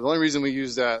 The only reason we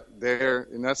use that there,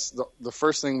 and that's the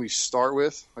first thing we start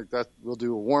with, that we'll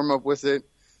do a warm up with it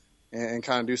and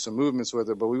kind of do some movements with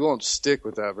it, but we won't stick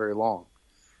with that very long.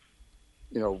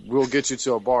 We'll get you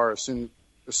to a bar as soon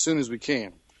as we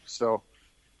can. So,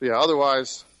 yeah.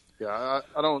 Otherwise, I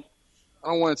don't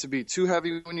want it to be too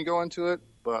heavy when you go into it,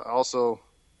 but also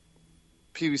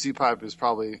PVC pipe is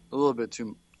probably a little bit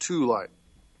too light.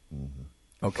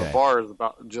 Mm-hmm. Okay. The bar is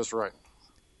about just right.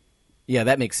 Yeah,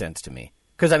 that makes sense to me.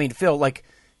 Because Phil,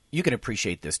 you can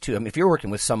appreciate this too. If you're working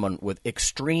with someone with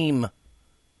extreme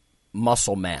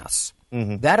muscle mass,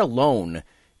 that alone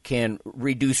can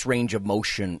reduce range of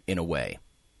motion in a way.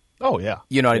 Oh, yeah.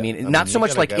 You know what I mean? Not so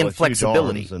much like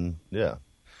inflexibility. And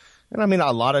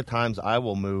a lot of times I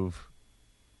will move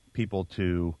people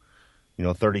to,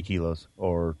 30 kilos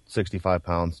or 65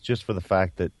 pounds just for the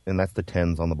fact that, and that's the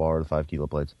 10s on the bar, the 5 kilo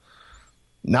plates.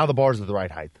 Now the bars are the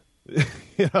right height,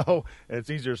 and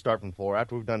it's easier to start from the floor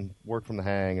after we've done work from the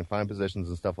hang and find positions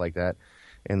and stuff like that.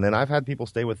 And then I've had people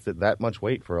stay with that much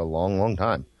weight for a long, long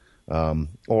time.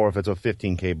 Or if it's a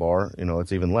 15K bar,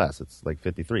 it's even less. It's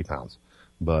 53 pounds.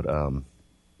 But,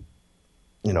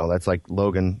 that's like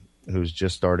Logan, who's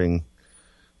just starting.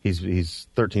 He's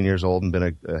 13 years old and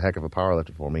been a heck of a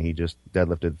powerlifter for me. He just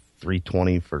deadlifted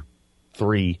 320 for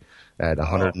 3 at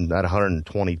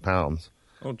 120 pounds.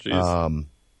 Oh, jeez.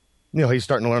 He's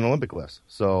starting to learn Olympic lifts.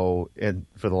 So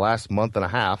for the last month and a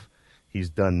half,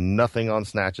 he's done nothing on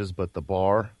snatches but the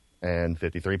bar and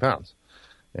 53 pounds.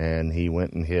 And he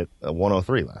went and hit a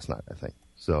 103 last night, I think.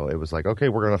 So it was okay,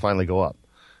 we're going to finally go up.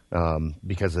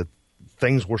 Because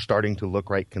things were starting to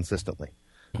look right consistently,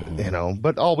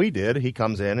 but all we did, he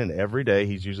comes in and every day,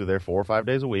 he's usually there 4 or 5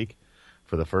 days a week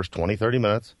for the first 20, 30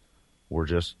 minutes. We're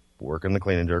just working the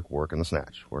clean and jerk, working the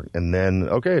snatch. And then,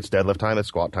 okay, it's deadlift time, it's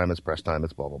squat time, it's press time,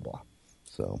 it's blah, blah, blah.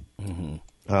 So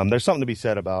there's something to be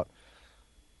said about,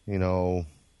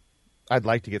 I'd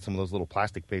like to get some of those little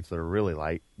plastic plates that are really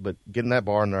light, but getting that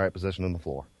bar in the right position on the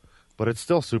floor. But it's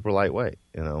still super lightweight,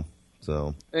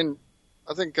 so. And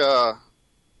I think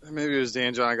maybe it was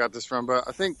Dan John I got this from, but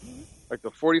I think the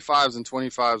 45s and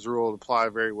 25s rule apply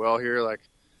very well here.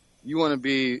 You want to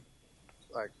be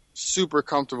super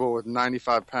comfortable with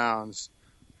 95 pounds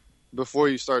before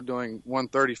you start doing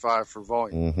 135 for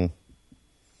volume.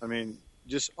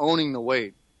 just owning the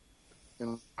weight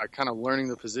and like kind of learning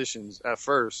the positions at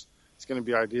first, it's going to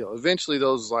be ideal. Eventually,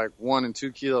 those like 1 and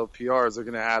 2 kilo PRs are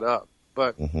going to add up.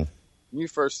 But when you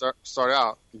first start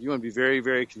out, you want to be very,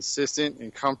 very consistent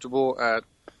and comfortable at,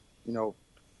 you know,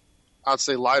 I'd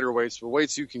say lighter weights, but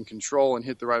weights you can control and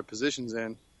hit the right positions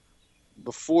in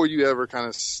before you ever kind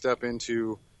of step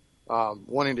into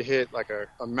wanting to hit like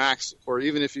a max, or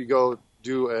even if you go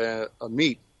do a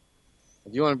meet,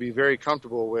 you want to be very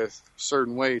comfortable with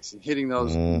certain weights and hitting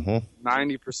those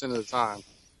 90% of the time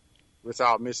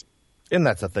without missing. And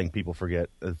that's a thing people forget.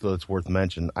 It's worth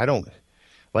mentioning.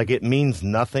 It means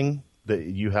nothing that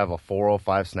you have a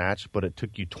 405 snatch, but it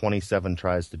took you 27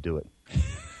 tries to do it.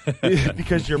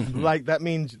 Because you're like, that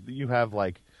means you have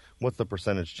like, what's the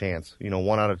percentage chance?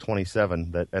 1 out of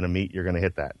 27 that at a meet you're going to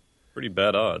hit that. Pretty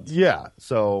bad odds. Yeah.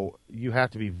 So you have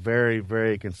to be very,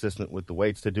 very consistent with the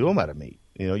weights to do them at a meet.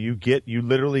 You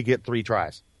literally get 3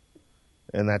 tries,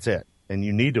 and that's it. And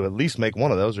you need to at least make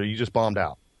one of those, or you just bombed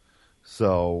out.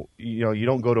 So, you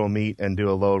don't go to a meet and do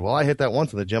a load. Well, I hit that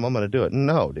once in the gym, I'm going to do it.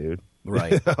 No, dude.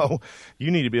 Right.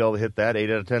 You need to be able to hit that 8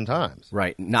 out of 10 times.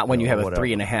 Right. Not when you have a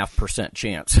 3.5%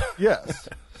 chance. Yes.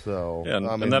 So, yeah,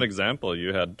 in that example,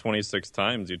 you had 26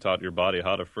 times you taught your body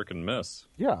how to frickin' miss.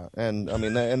 Yeah, and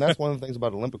and that's one of the things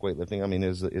about Olympic weightlifting.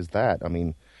 Is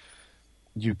that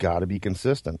you got to be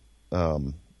consistent.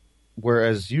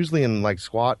 Whereas usually in like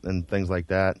squat and things like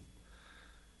that,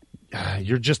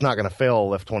 you're just not going to fail,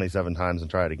 lift 27 times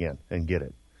and try it again and get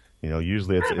it.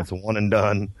 Usually it's a one and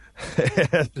done.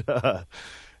 And,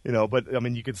 but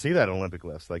you can see that in Olympic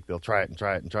lifts. Like they'll try it and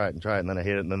try it and try it and try it, and then they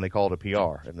hit it, and then they call it a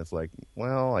PR. And it's like,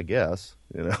 well, I guess,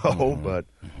 but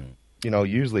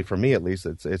usually for me at least,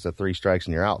 it's a 3 strikes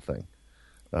and you're out thing.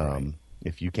 Right.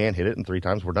 If you can't hit it in 3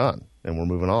 times, we're done and we're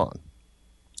moving on.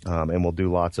 And we'll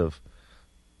do lots of,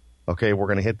 okay, we're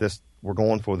going to hit this. We're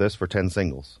going for this for 10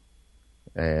 singles.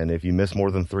 And if you miss more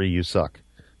than 3, you suck.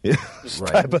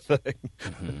 Type of thing.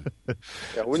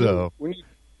 Yeah, when you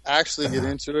actually get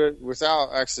into it without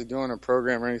actually doing a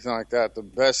program or anything like that, the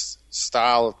best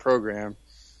style of program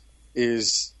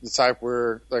is the type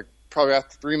where, like, probably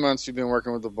after 3 months you've been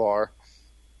working with the bar,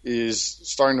 is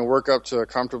starting to work up to a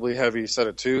comfortably heavy set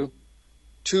of 2.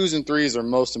 2s and 3s are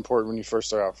most important when you first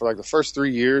start out. For like the first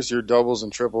 3 years, your doubles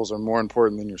and triples are more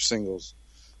important than your singles.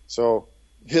 So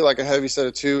hit like a heavy set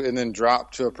of 2 and then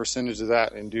drop to a percentage of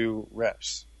that and do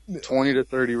reps. 20 to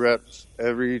 30 reps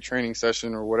every training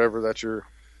session or whatever that you're.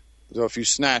 So if you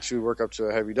snatch, you would work up to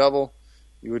a heavy double.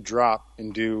 You would drop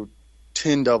and do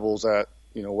 10 doubles at,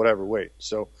 whatever weight.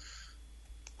 So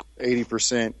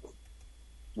 80%,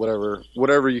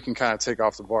 whatever you can kind of take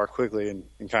off the bar quickly and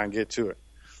kind of get to it.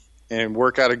 And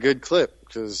work at a good clip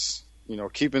because,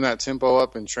 keeping that tempo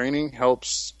up in training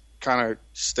helps kind of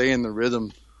stay in the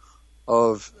rhythm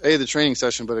of, the training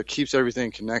session, but it keeps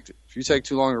everything connected. If you take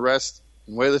too long to rest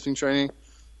in weightlifting training,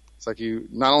 it's like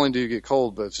not only do you get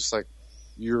cold, but it's just like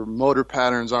your motor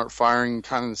patterns aren't firing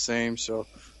kind of the same. So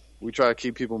we try to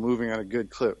keep people moving at a good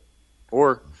clip.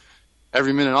 Or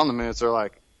every minute on the minutes are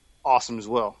like awesome as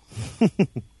well.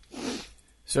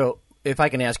 So if I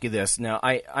can ask you this, now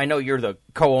I know you're the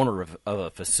co-owner of a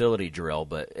facility, Drill,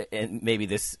 and maybe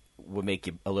this would make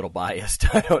you a little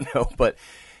biased. I don't know, but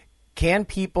can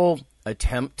people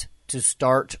attempt to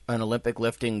start an Olympic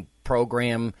lifting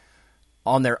program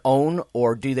on their own,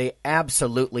 or do they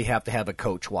absolutely have to have a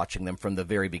coach watching them from the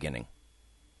very beginning?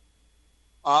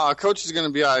 A coach is going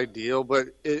to be ideal, but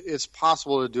it's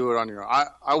possible to do it on your own.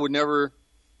 I would never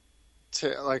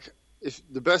if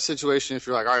the best situation, if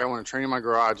you're like, all right, I want to train in my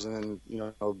garage and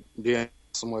then, be an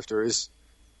awesome lifter, is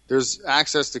there's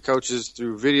access to coaches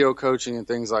through video coaching and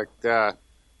things like that.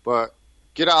 But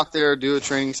get out there, do a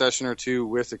training session or 2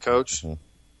 with a coach,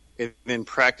 and then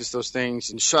practice those things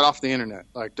and shut off the internet.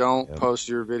 Like, don't post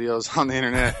your videos on the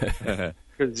internet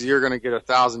because you're going to get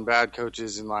 1,000 bad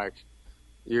coaches and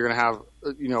you're going to have,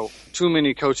 too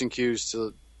many coaching cues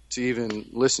to even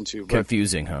listen to. But,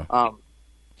 confusing, huh?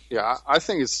 Yeah, I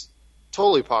think it's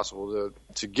totally possible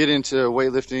to get into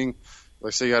weightlifting.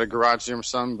 Like, say you had a garage gym or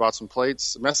something, bought some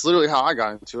plates. And that's literally how I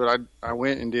got into it. I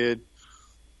went and did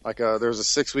there was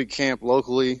a 6-week camp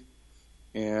locally,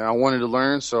 and I wanted to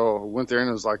learn, so I went there, and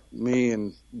it was like me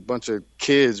and a bunch of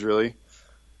kids, really.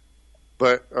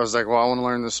 But I was like, well, I want to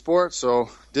learn the sport, so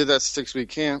did that 6-week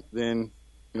camp. Then,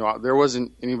 there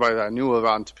wasn't anybody that I knew of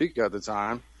out in Topeka at the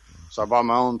time, so I bought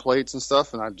my own plates and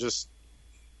stuff, and I just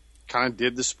kind of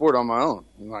did the sport on my own.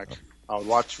 And I would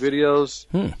watch videos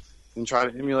and try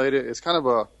to emulate it. It's kind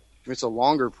of it's a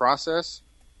longer process.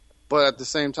 But at the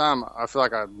same time, I feel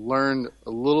like I learned a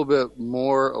little bit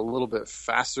more, a little bit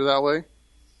faster that way.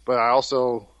 but I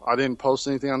didn't post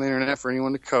anything on the internet for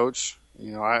anyone to coach.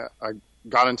 You know, I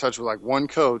got in touch with like one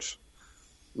coach,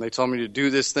 and they told me to do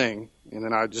this thing, and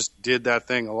then I just did that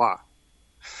thing a lot,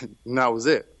 and that was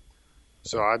it.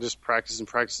 So I just practiced and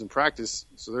practiced and practiced.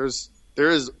 So there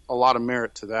is a lot of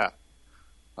merit to that,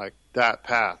 like that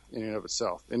path in and of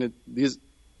itself. And it's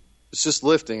just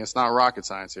lifting. It's not rocket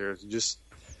science here. It's just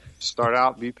start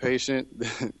out, be patient,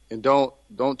 and don't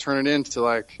turn it into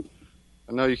like,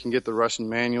 I know you can get the Russian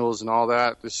manuals and all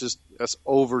that. It's just, that's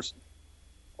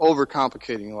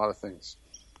overcomplicating a lot of things.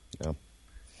 Yeah.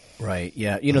 Right.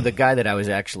 Yeah. You know, the guy that I was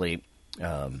actually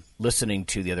listening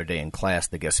to the other day in class,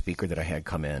 the guest speaker that I had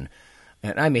come in,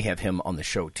 and I may have him on the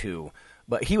show too,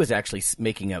 but he was actually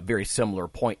making a very similar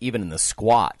point, even in the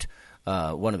squat.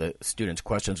 One of the students'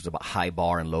 questions was about high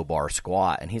bar and low bar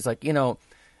squat. And he's like, you know,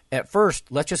 at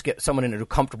first, let's just get someone in a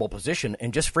comfortable position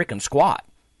and just freaking squat,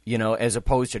 you know, as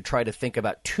opposed to try to think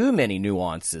about too many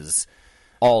nuances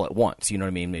all at once. You know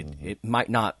what I mean? It might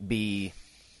not be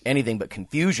anything but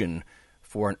confusion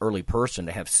for an early person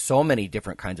to have so many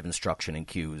different kinds of instruction and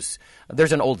cues.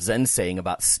 There's an old Zen saying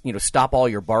about, you know, stop all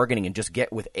your bargaining and just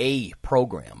get with a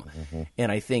program. Mm-hmm. And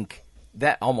I think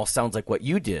that almost sounds like what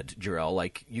you did, Jarrell.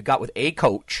 Like you got with a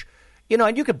coach, you know,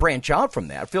 and you could branch out from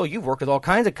that. Phil, you've worked with all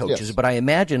kinds of coaches, yes. But I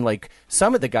imagine like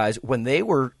some of the guys, when they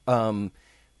were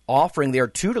offering their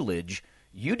tutelage,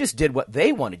 you just did what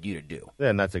they wanted you to do. Yeah,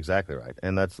 and that's exactly right.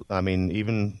 And that's, I mean,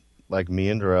 even like me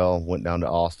and Jarrell went down to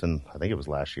Austin, I think it was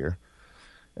last year.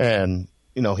 And,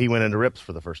 you know, he went into RIPS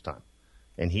for the first time.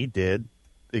 And he did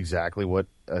exactly what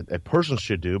a person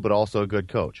should do, but also a good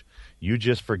coach. You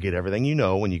just forget everything you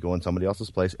know when you go in somebody else's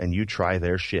place and you try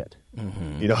their shit.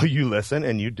 Mm-hmm. You know, you listen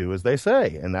and you do as they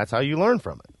say. And that's how you learn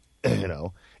from it. You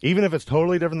know, even if it's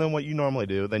totally different than what you normally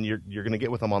do, then you're going to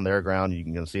get with them on their ground. You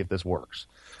can see if this works.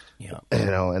 Yeah. You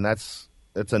know, and it's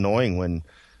annoying when,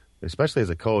 especially as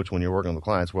a coach, when you're working with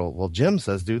clients, well, Jim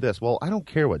says do this. Well, I don't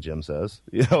care what Jim says.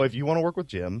 You know, if you want to work with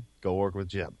Jim, go work with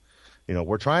Jim. You know,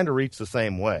 we're trying to reach the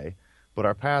same way, but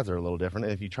our paths are a little different.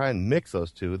 And if you try and mix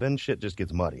those two, then shit just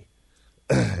gets muddy.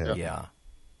 Yeah.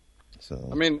 So,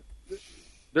 I mean,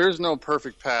 there's no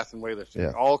perfect path in weightlifting.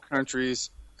 Yeah. All countries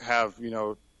have, you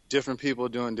know, different people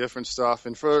doing different stuff.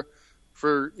 And for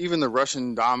even the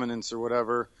Russian dominance or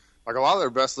whatever, like a lot of their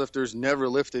best lifters never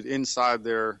lifted inside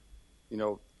their, you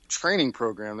know, training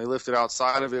program. They lifted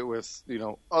outside of it with, you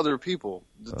know, other people.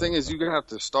 The thing is, you're going to have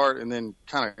to start and then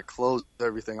kind of close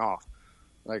everything off.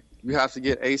 Like, you have to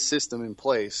get a system in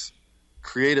place,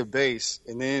 create a base,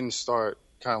 and then start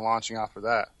kind of launching off of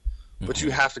that. Mm-hmm. But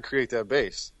you have to create that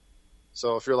base.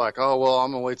 So if you're like, oh, well,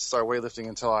 I'm going to wait to start weightlifting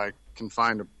until I can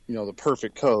find, the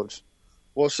perfect coach.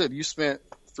 Well, shit, you spent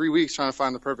 3 weeks trying to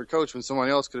find the perfect coach when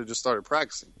somebody else could have just started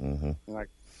practicing. Mm-hmm. And, like,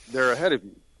 they're ahead of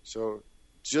you. So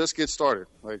just get started.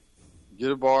 Like, get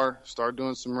a bar, start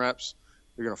doing some reps.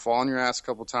 You're going to fall on your ass a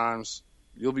couple times.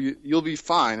 You'll be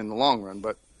fine in the long run,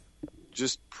 but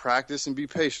just practice and be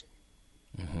patient.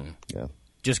 Mm-hmm. Yeah.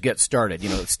 Just get started. You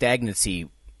know, stagnancy,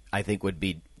 I think, would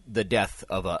be the death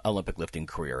of an Olympic lifting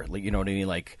career. You know what I mean?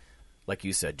 Like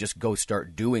you said, just go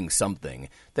start doing something.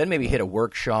 Then maybe hit a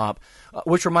workshop,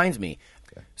 which reminds me.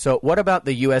 Okay. So what about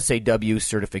the USAW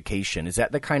certification? Is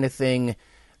that the kind of thing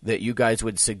that you guys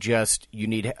would suggest you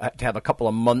need to have a couple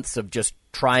of months of just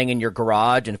trying in your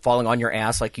garage and falling on your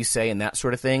ass, like you say, and that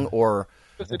sort of thing? Or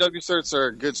USAW certs are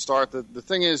a good start. The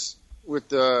thing is with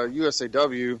the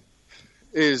USAW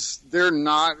is they're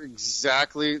not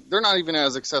even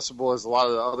as accessible as a lot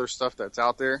of the other stuff that's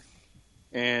out there.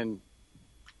 And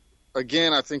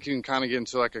again, I think you can kind of get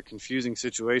into like a confusing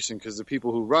situation because the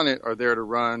people who run it are there to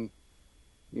run,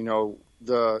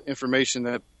 the information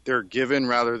that they're given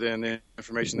rather than the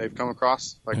information they've come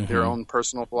across, like mm-hmm. their own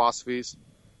personal philosophies.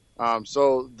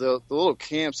 So the little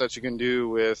camps that you can do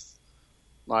with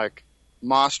like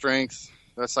Ma Strength,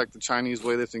 that's like the Chinese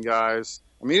weightlifting guys.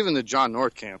 I mean, even the John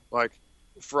North camp, like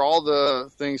for all the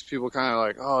things people kind of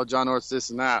like, oh, John North's this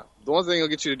and that. The one thing he'll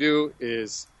get you to do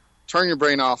is turn your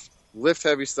brain off, lift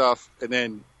heavy stuff, and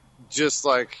then just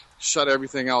like shut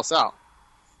everything else out.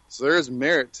 So there is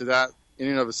merit to that in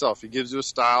and of itself. He gives you a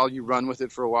style, you run with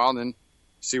it for a while, and then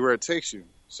see where it takes you.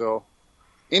 So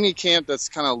any camp that's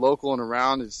kind of local and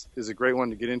around is a great one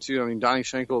to get into. I mean, Donnie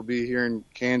Schenkel will be here in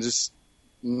Kansas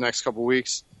in the next couple of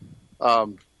weeks.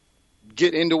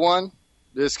 Get into one.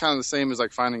 It's kind of the same as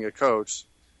like finding a coach.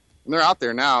 And they're out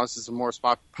there now. This is a more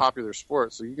popular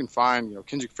sport. So you can find,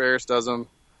 Kendrick Ferris does them.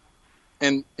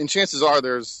 And chances are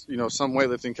there's, some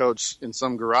weightlifting coach in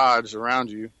some garage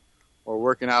around you or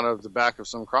working out of the back of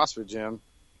some CrossFit gym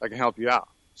that can help you out.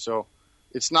 So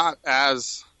it's not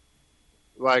as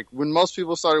like when most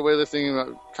people started weightlifting,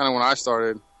 kind of when I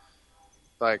started,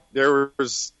 Like, there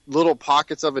was little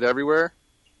pockets of it everywhere,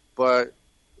 but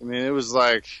I mean, it was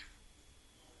like,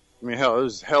 hell, it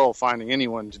was hell finding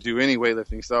anyone to do any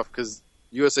weightlifting stuff because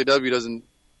USAW doesn't.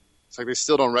 It's like they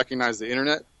still don't recognize the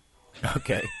internet.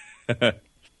 Okay.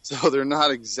 So they're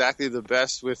not exactly the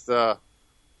best with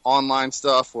online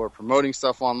stuff or promoting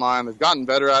stuff online. They've gotten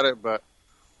better at it, but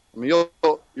I mean,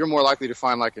 you're more likely to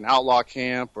find like an outlaw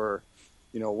camp or,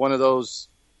 one of those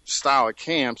style of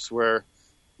camps where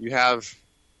you have,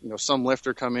 some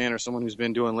lifter come in or someone who's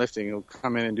been doing lifting who'll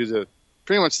come in and do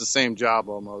pretty much the same job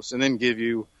almost, and then give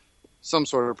you some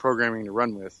sort of programming to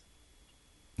run with.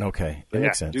 Okay, that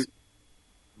makes sense.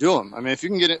 Do them. I mean, if you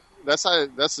can get it, that's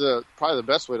probably the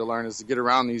best way to learn is to get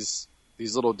around these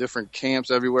little different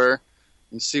camps everywhere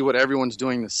and see what everyone's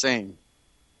doing the same.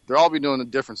 They'll all be doing the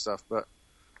different stuff, but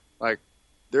like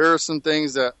there are some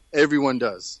things that everyone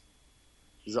does.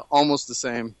 It's almost the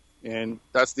same, and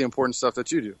that's the important stuff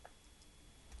that you do.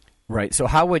 Right. So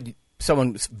how would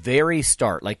someone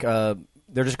start? Like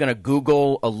they're just going to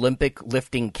Google Olympic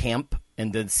lifting camp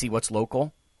and then see what's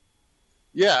local?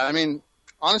 Yeah, I mean,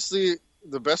 honestly,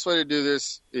 the best way to do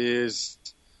this is,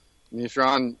 if you're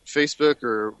on Facebook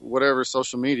or whatever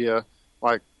social media,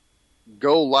 like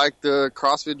go like the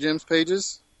CrossFit gyms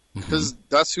pages because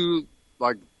that's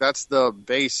the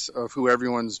base of who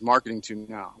everyone's marketing to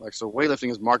now. Like, so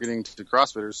weightlifting is marketing to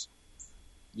CrossFitters.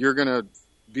 You're going to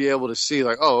be able to see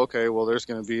like, oh, okay, well, there's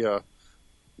going to be a,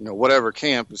 whatever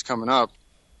camp is coming up.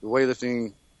 The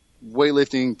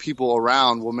weightlifting people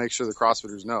around will make sure the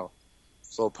CrossFitters know.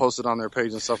 So post it on their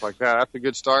page and stuff like that. That's a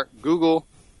good start. Google,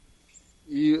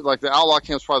 like the Outlaw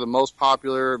Camp's probably the most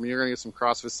popular. I mean, you're going to get some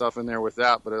CrossFit stuff in there with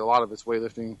that, but a lot of it's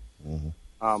weightlifting.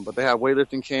 But they have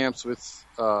weightlifting camps with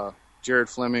Jared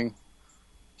Fleming,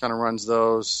 kind of runs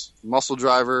those. Muscle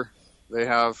Driver, they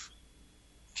have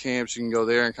camps. You can go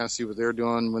there and kind of see what they're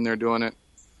doing when they're doing it.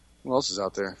 What else is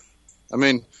out there? I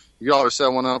mean, you all are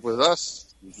set one up with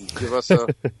us. You can give us a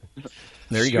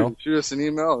there you go. Shoot us an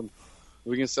email and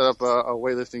we can set up a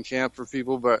weightlifting camp for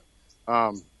people. But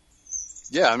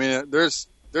yeah, I mean, there's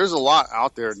a lot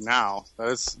out there now.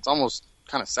 It's almost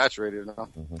kind of saturated now.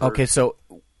 Okay, so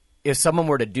if someone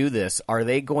were to do this, are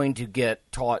they going to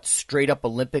get taught straight up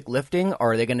Olympic lifting,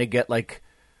 or are they going to get like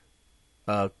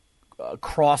a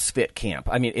CrossFit camp?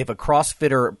 I mean, if a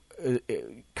CrossFitter a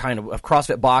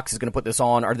CrossFit box is going to put this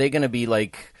on, are they going to be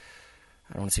like,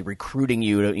 I don't want to say recruiting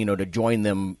you to to join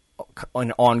them in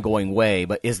an ongoing way,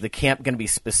 but is the camp going to be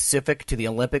specific to the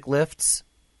Olympic lifts?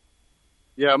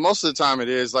 Yeah, most of the time it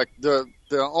is. Like the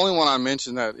only one I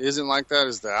mentioned that isn't like that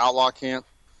is the Outlaw Camp.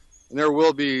 And there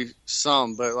will be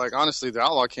some, but like honestly, the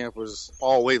Outlaw Camp was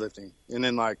all weightlifting and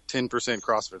then like 10%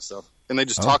 CrossFit stuff. And they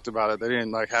just talked about it. They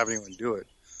didn't like have anyone do it.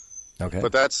 Okay.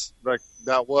 But that's like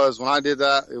that was when I did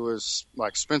that. It was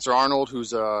like Spencer Arnold,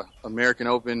 who's a American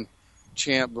Open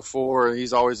champ before.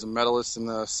 He's always a medalist in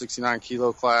the 69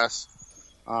 kilo class.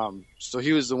 So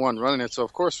he was the one running it. So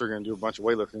of course we're going to do a bunch of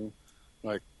weightlifting.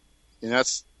 Like, and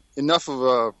that's enough of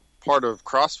a part of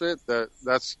CrossFit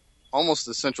that's almost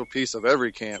the central piece of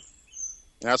every camp.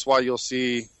 And that's why you'll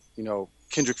see,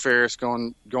 Kendrick Ferris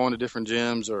going to different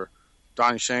gyms, or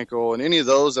Donnie Schenkel, and any of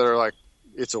those that are like,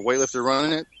 it's a weightlifter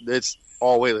running it, it's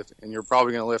all weightlifting, and you're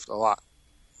probably going to lift a lot.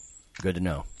 Good to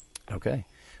know. Okay.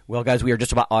 Well, guys, we are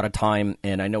just about out of time,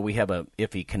 and I know we have a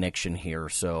iffy connection here,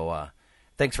 so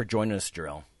thanks for joining us,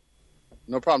 Jarrell.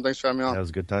 No problem. Thanks for having me on. That was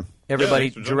a good time.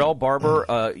 Everybody, Jarrell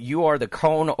Barber, you are the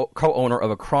co-owner of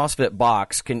a CrossFit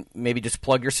box. Can maybe just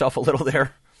plug yourself a little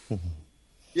there?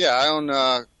 Yeah, I own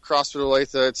CrossFit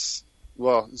Olathe. It's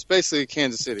basically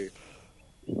Kansas City,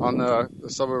 on the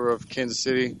suburb of Kansas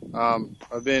City.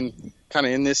 I've been kind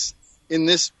of in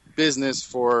this business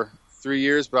for 3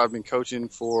 years, but I've been coaching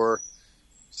for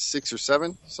 6 or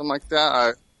 7, something like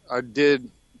that. I did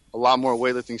a lot more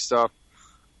weightlifting stuff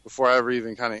before I ever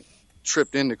even kind of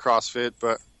tripped into CrossFit,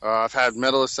 but I've had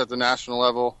medalists at the national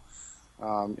level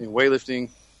in weightlifting.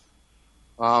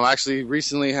 I actually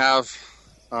recently have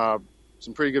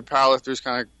some pretty good powerlifters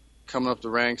kind of coming up the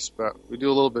ranks, but we do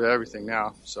a little bit of everything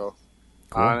now. So,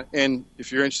 cool. And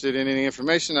if you're interested in any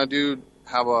information, I do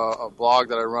have a blog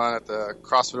that I run at the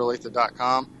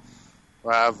CrossFitOlathe.com,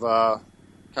 where I have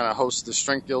kind of host the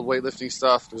Strength Guild weightlifting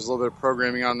stuff. There's a little bit of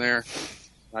programming on there.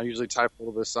 I usually type a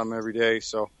little bit of something every day.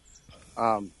 So,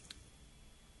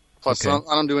 plus I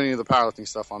don't do any of the powerlifting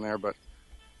stuff on there, but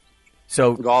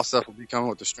so all stuff will be coming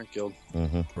with the Strength Guild.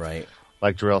 Mm-hmm. Right.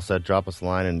 Like Jarrell said, drop us a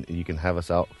line and you can have us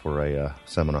out for a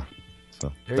seminar.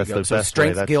 So there that's you go. the So best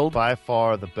Strength way. That's Guild, by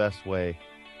far the best way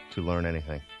to learn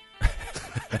anything.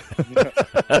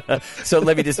 So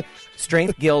let me just,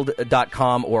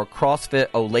 strengthguild.com or CrossFit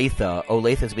Olathe.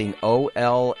 Olathe is being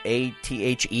Olathe,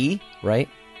 right?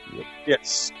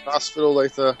 Yes,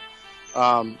 CrossFit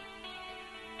Olathe.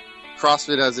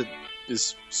 CrossFit as it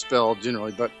is spelled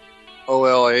generally, but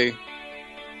Olathe.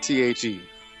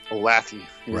 Olathe,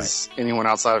 as anyone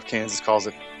outside of Kansas calls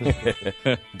it.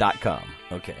 .com.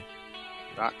 Okay.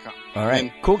 .com. All right.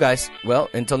 And cool, guys. Well,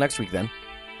 until next week then.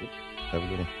 Have a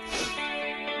good one.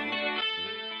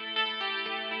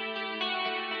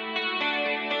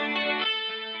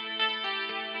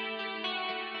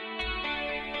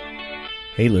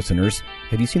 Hey, listeners,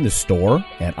 have you seen the store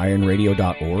at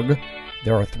ironradio.org?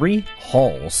 There are 3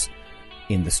 halls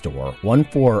in the store, one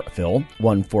for Phil,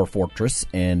 one for Fortress,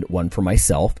 and one for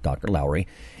myself, Dr. Lowry,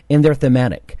 and they're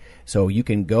thematic. So you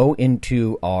can go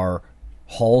into our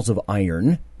Halls of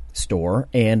Iron store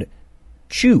and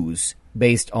choose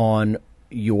based on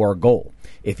your goal.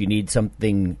 If you need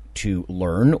something to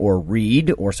learn or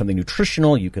read or something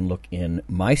nutritional, you can look in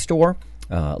my store,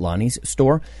 Lonnie's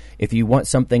store. If you want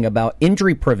something about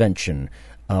injury prevention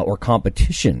or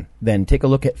competition, then take a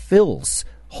look at Phil's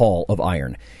Hall of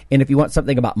Iron. And if you want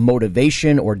something about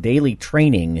motivation or daily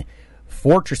training,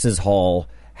 Fortress's Hall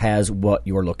has what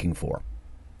you're looking for.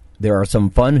 There are some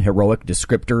fun, heroic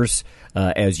descriptors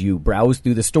as you browse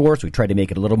through the stores. We try to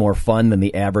make it a little more fun than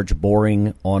the average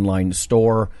boring online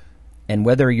store. And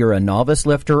whether you're a novice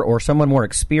lifter or someone more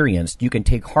experienced, you can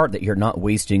take heart that you're not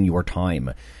wasting your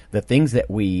time. The things that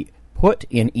we put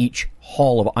in each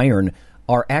Hall of Iron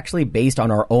are actually based on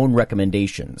our own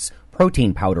recommendations.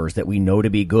 Protein powders that we know to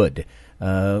be good,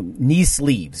 knee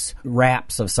sleeves,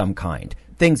 wraps of some kind,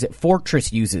 things that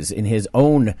Fortress uses in his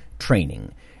own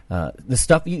training. The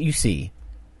stuff you see,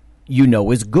 you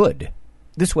know is good.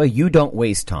 This way you don't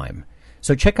waste time.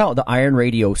 So check out the Iron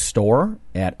Radio store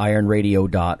at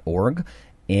ironradio.org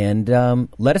and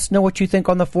let us know what you think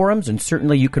on the forums, and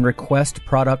certainly you can request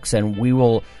products and we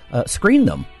will screen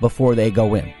them before they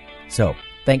go in. So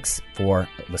thanks for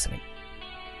listening.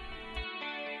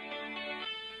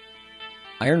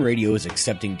 Iron Radio is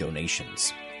accepting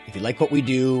donations. If you like what we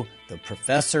do, the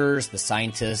professors, the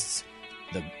scientists,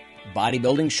 the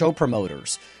bodybuilding show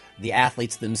promoters, the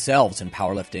athletes themselves in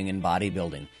powerlifting and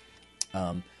bodybuilding,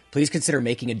 please consider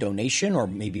making a donation or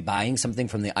maybe buying something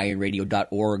from the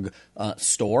ironradio.org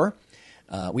store.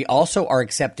 We also are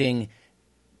accepting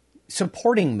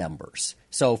supporting members.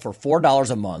 So for $4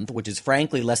 a month, which is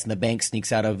frankly less than the bank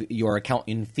sneaks out of your account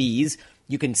in fees,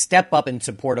 you can step up and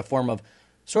support a form of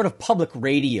sort of public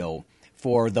radio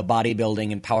for the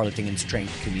bodybuilding and powerlifting and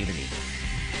strength community.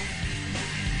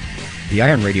 The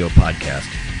Iron Radio podcast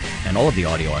and all of the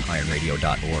audio on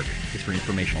ironradio.org is for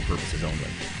informational purposes only.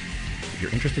 If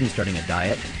you're interested in starting a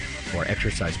diet or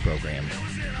exercise program,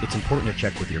 it's important to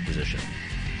check with your physician.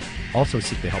 Also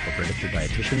seek the help of registered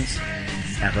dietitians,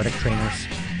 athletic trainers,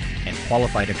 and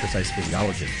qualified exercise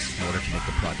physiologists in order to make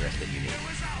the progress that you need.